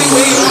knows I've been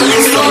waiting for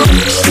this so long.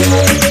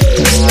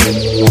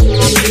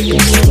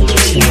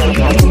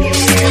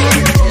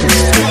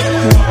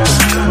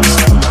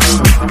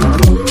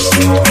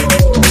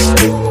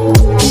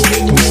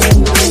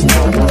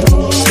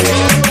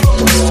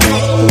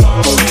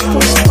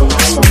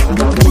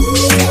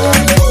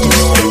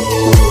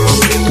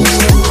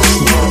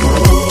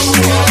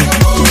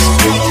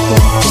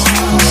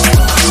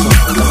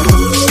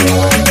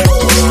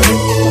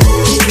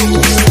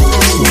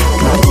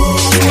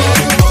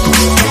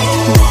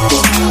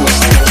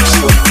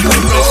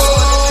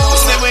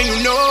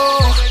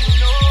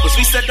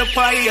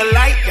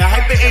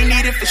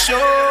 For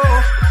sure.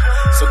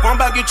 So go on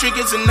back your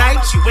triggers tonight.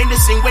 You ain't the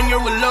same when you're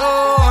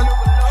alone.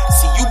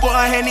 See you bought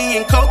a Henny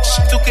and Coke.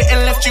 She took it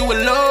and left you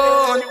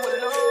alone.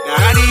 Now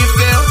how do you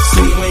feel?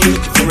 See you ain't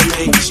looking for a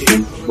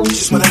relationship. You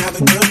just wanna have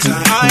a good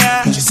time. Oh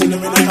yeah. You just seen her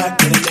in the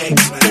back with the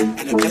legs, man.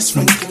 And the best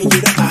friend giving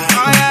you the eye.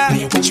 Oh yeah. Now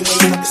you're watching when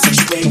you're at the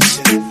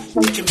situation.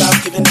 Thinking about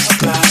giving it a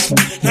fly.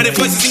 Now the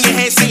voices in your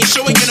head saying,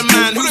 show it to the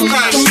man. Who's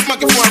mine? Who's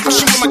smoking for? I'm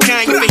rushing with my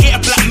gang. If they hit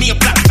a black, me a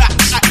black back.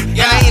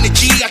 Yeah, I ain't a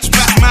G, I just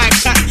back my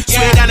pack.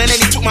 Swear down and then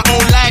he took my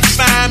own life,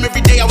 fam. Every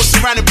day I was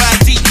surrounded by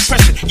deep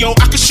depression. Yo,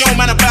 I could show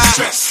man about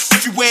stress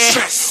everywhere.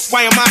 Stress.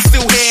 Why am I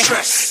still here?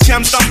 Stress.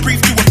 Jam some brief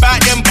you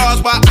about them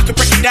bars, but I could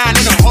break it down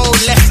in a whole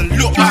lesson.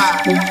 Look,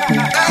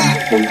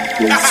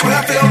 that's where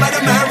I feel like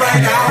a man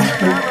right now.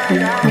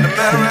 A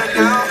man right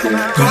now.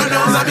 God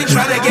knows I've been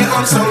trying to get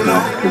on so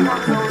long.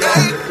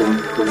 Yeah.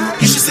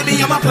 You should see me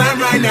on my plan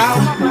right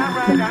now.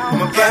 On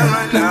my plan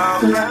right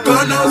now.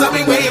 God knows I've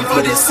been waiting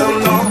for this so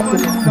long.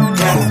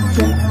 Yeah.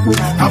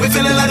 I'll be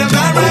feeling like a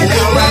man right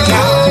now, right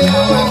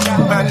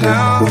now. Right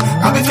now.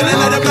 I'll be feeling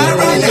like a man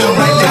right now,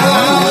 right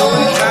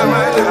now.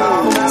 Right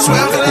now. Swear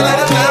I'm feeling like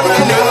a man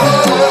right now.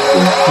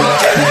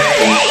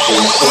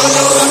 God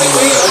knows I've been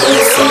waiting for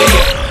this so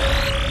long.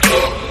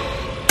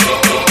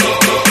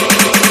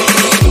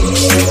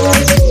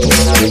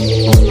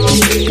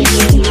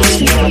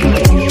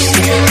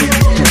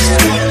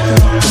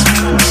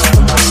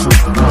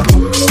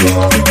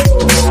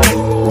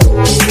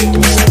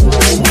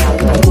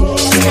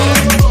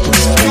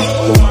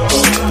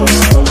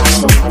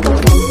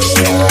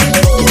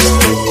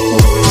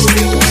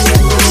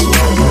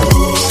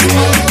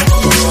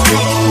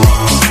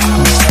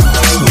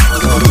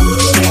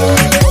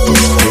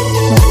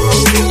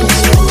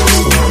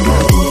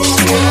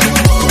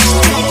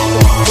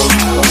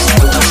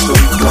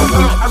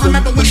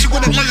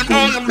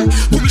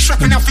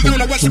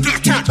 Was a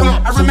black top.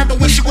 I remember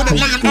when she wouldn't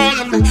laying all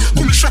on me.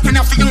 Pull me strapping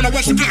out Fiona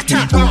was a black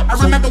top. I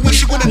remember when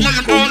she wouldn't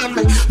laying all on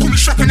me. Pull me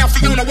strapping out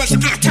Fiona was a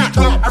black top.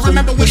 I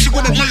remember when she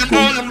wouldn't laying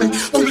all on me.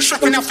 Pull me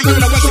strapping out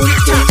Fiona was a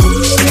black top.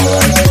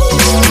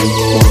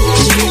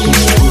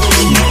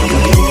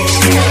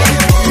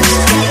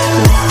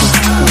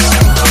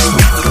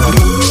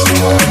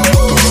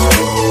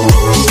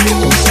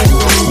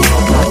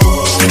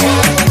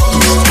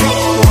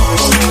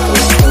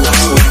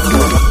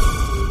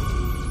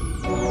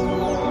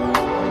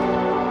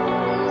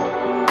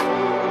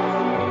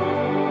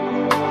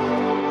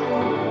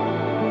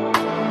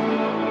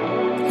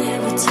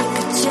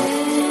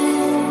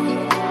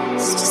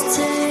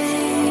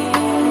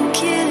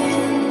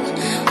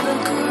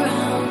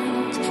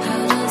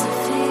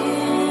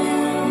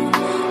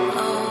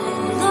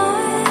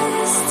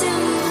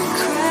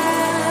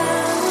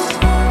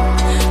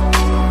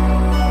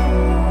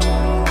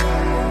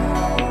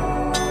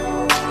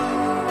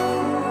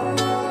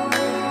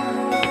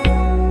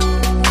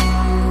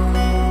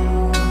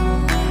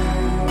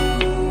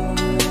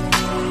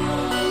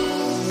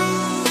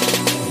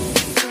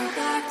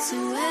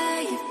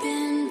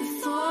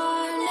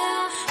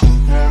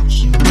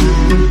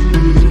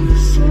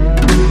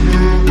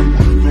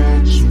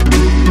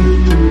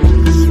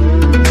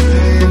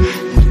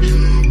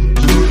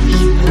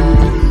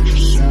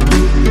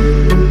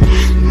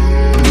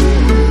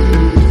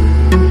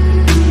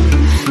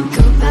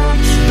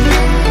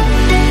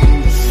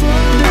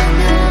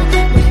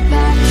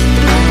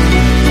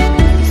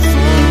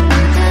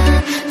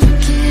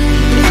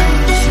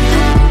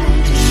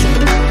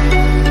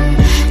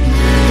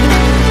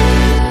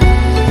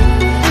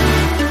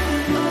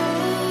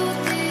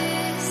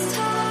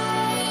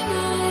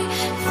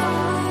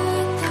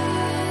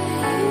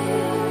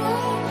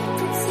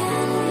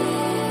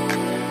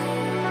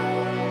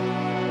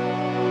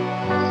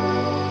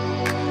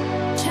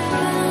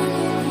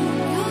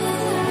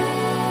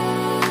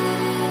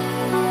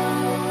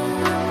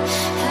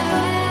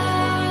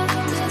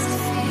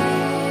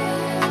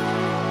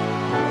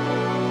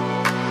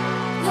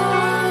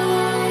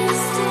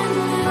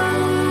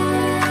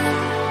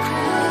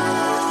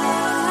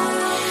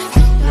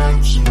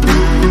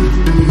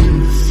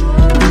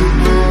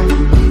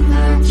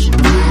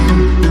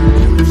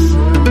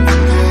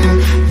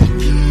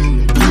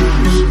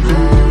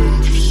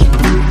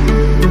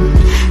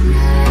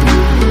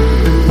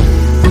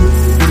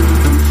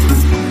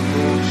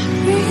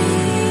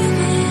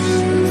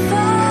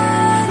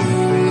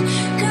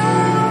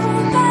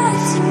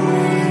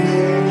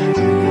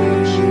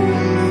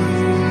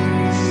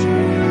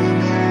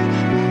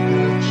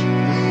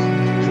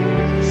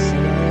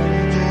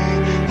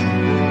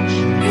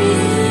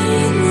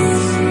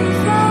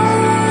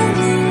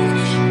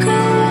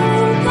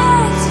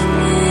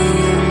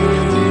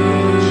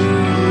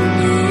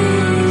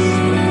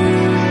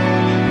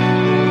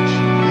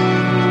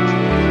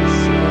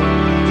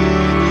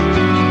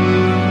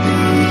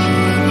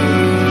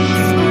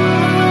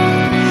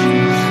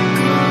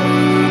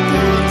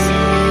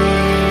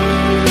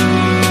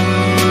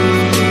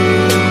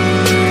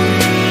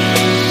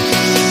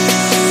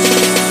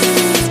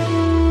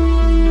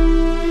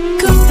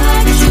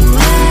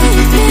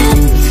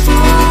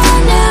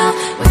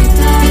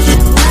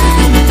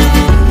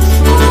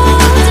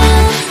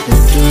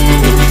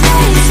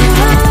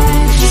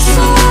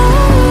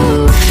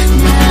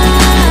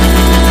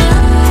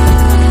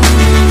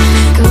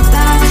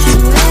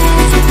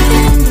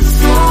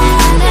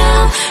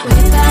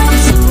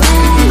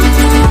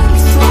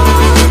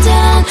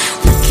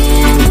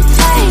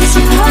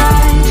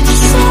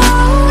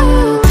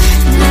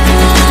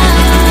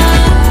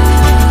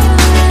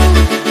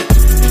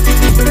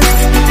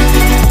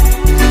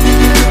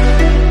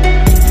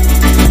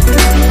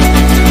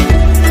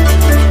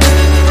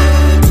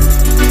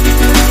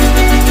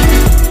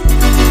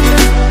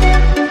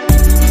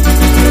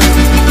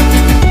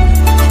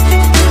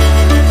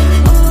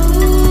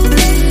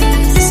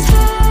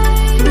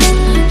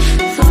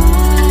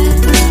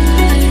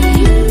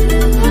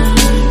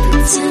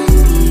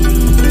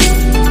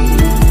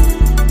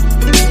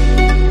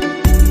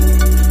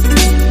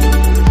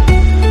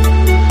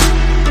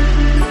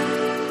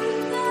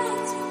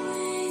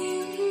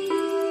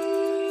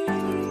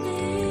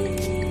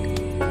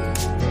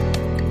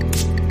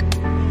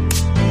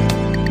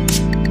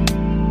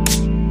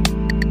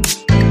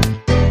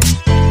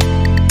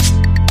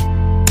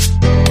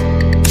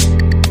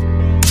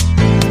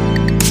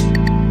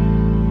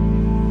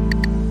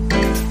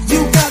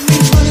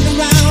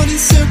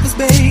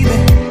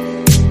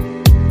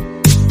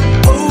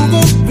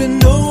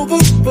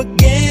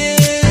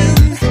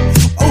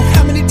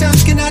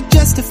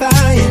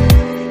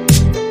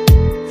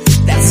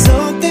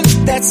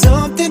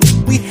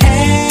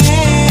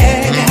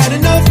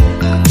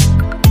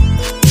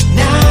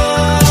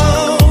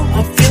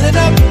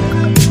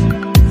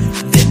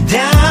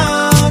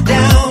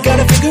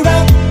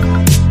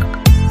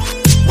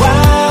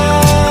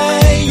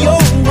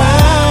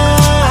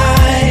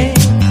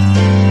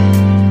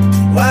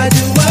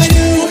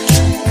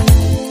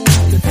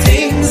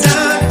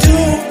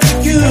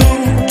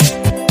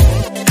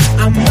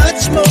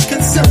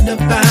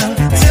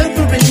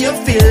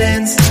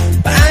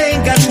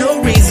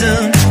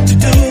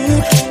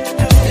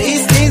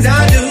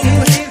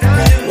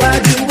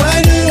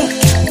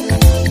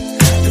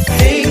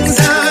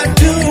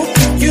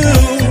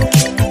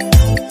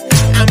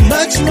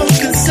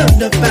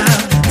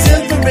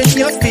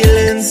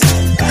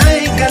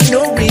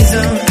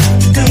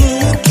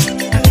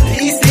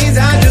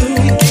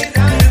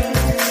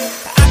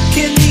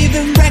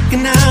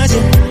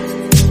 recognizing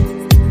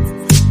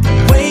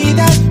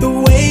the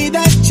way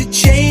that you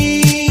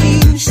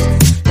changed.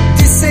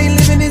 This ain't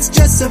living, it's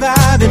just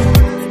surviving.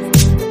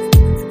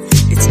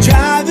 It's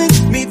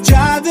driving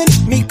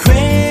me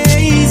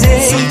crazy.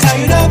 So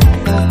tired of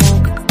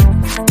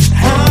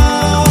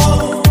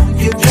how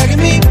you're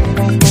dragging me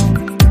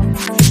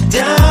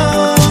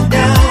down.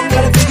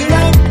 Gotta figure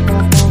out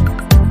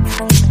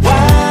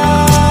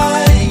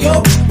why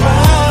you're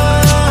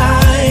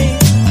right.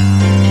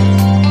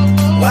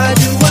 Why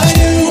do I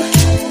do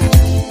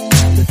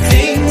the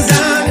things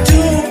I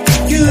do to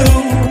you?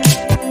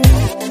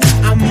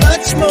 I'm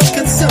much more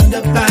concerned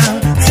about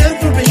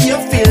tempering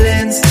your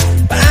feelings,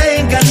 but I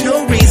ain't got no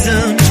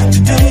reason to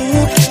do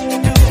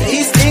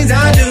these things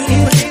I do.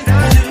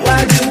 Why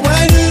do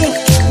I do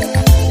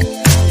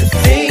the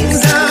things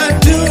I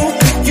do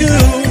to you?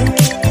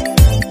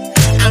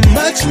 I'm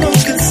much more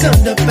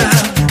concerned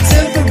about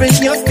tempering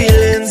your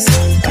feelings,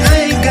 but I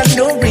ain't got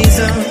no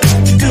reason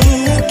to do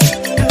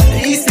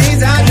these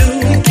things I do.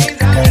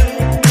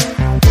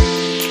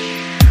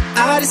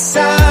 I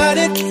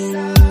decided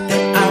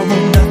that I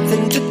want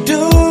nothing to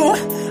do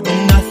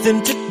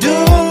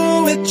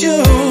with you.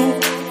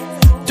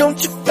 Don't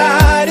you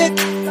fight it,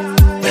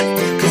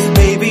 'cause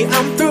baby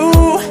I'm through.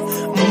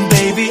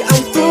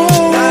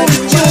 Why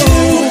did you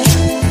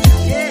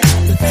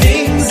the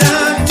things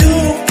I do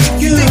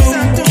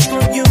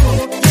for you?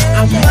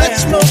 I'm much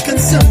more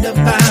concerned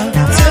about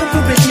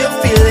tempering your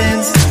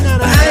feelings,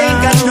 but I ain't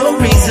got no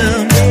reason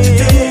to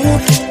do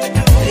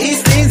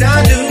these things I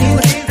do.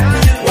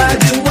 Why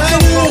do I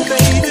do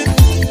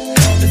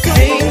the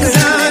things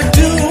I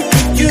do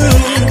for you?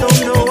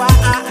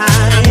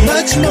 I'm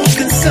much more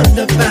concerned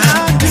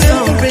about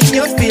tempering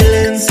your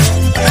feelings,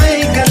 but I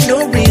ain't got no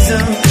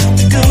reason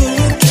to do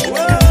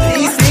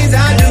these things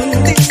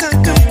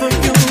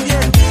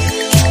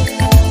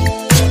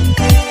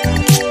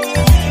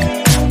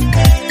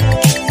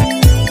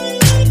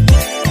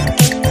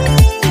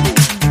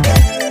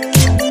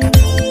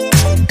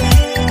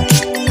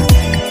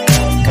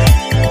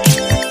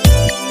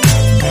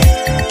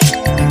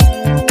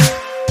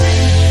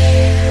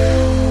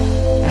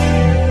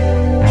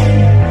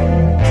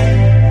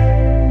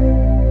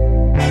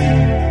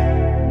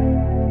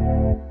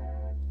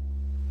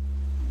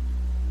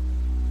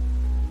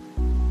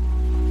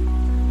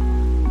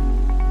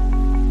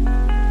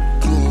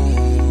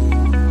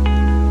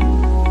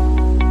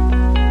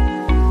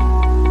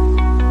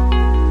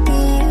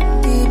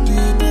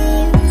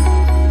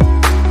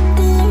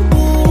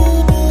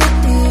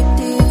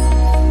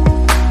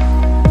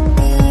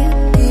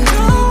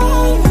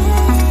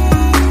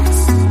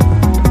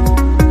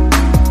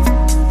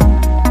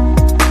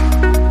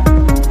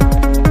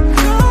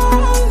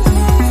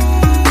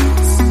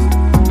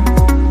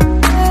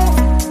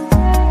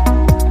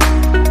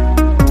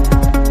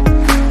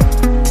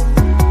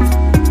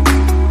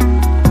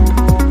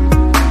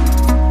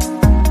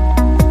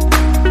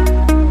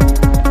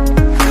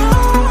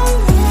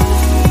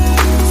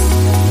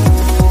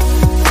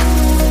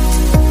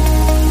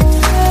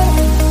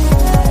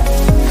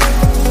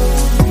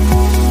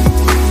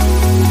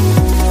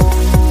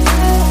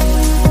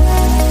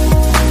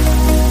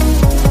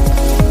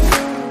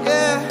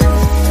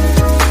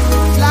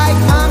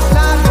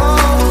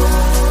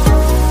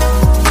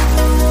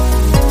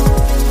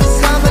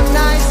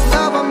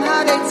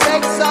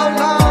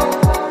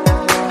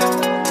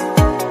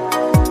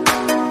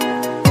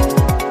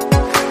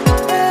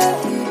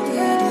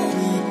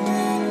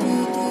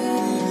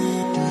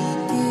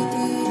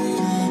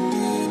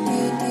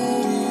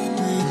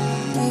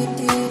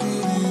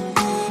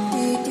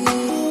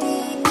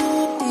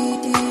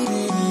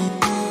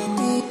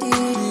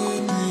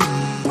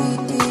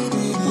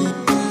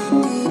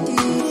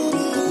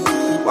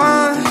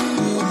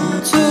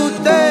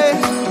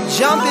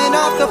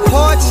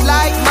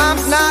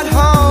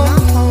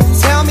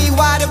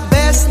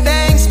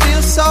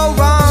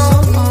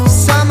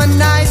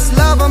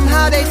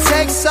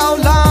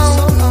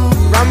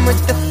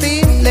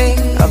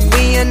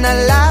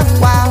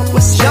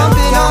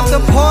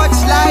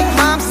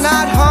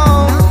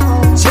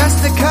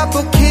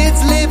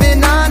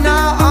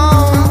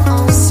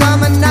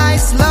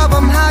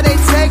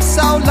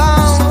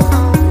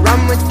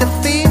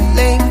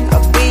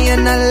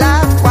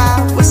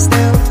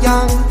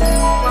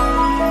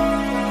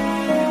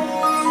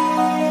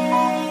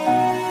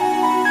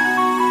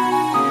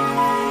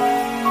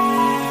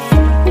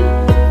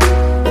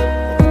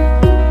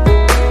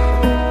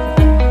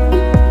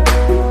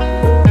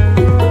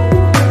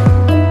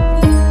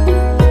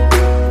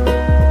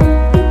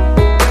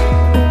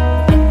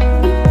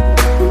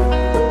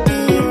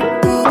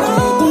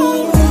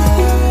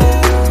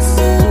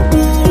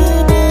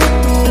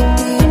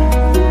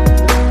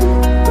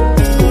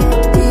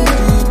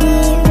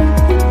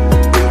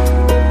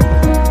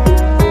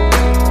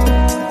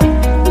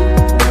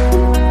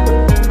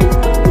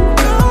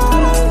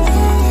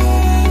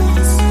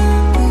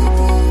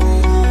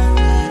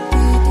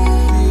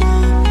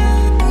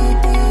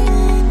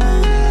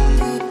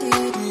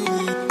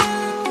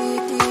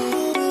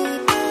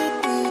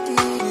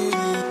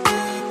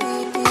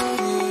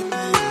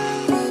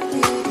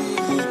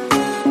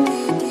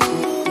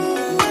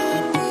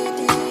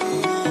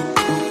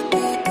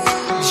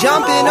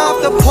Jumping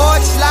off the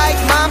porch like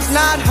mom's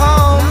not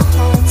home.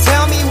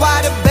 Tell me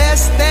why the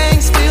best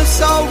things feel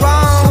so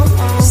wrong.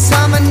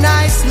 Summer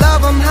nights,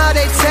 love them how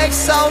they take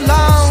so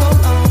long.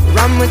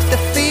 Run with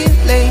the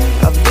feeling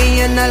of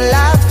being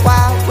alive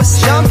while we're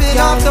jumping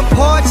off the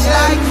porch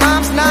like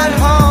mom's not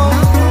home.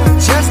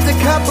 Just a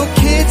couple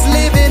kids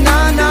living on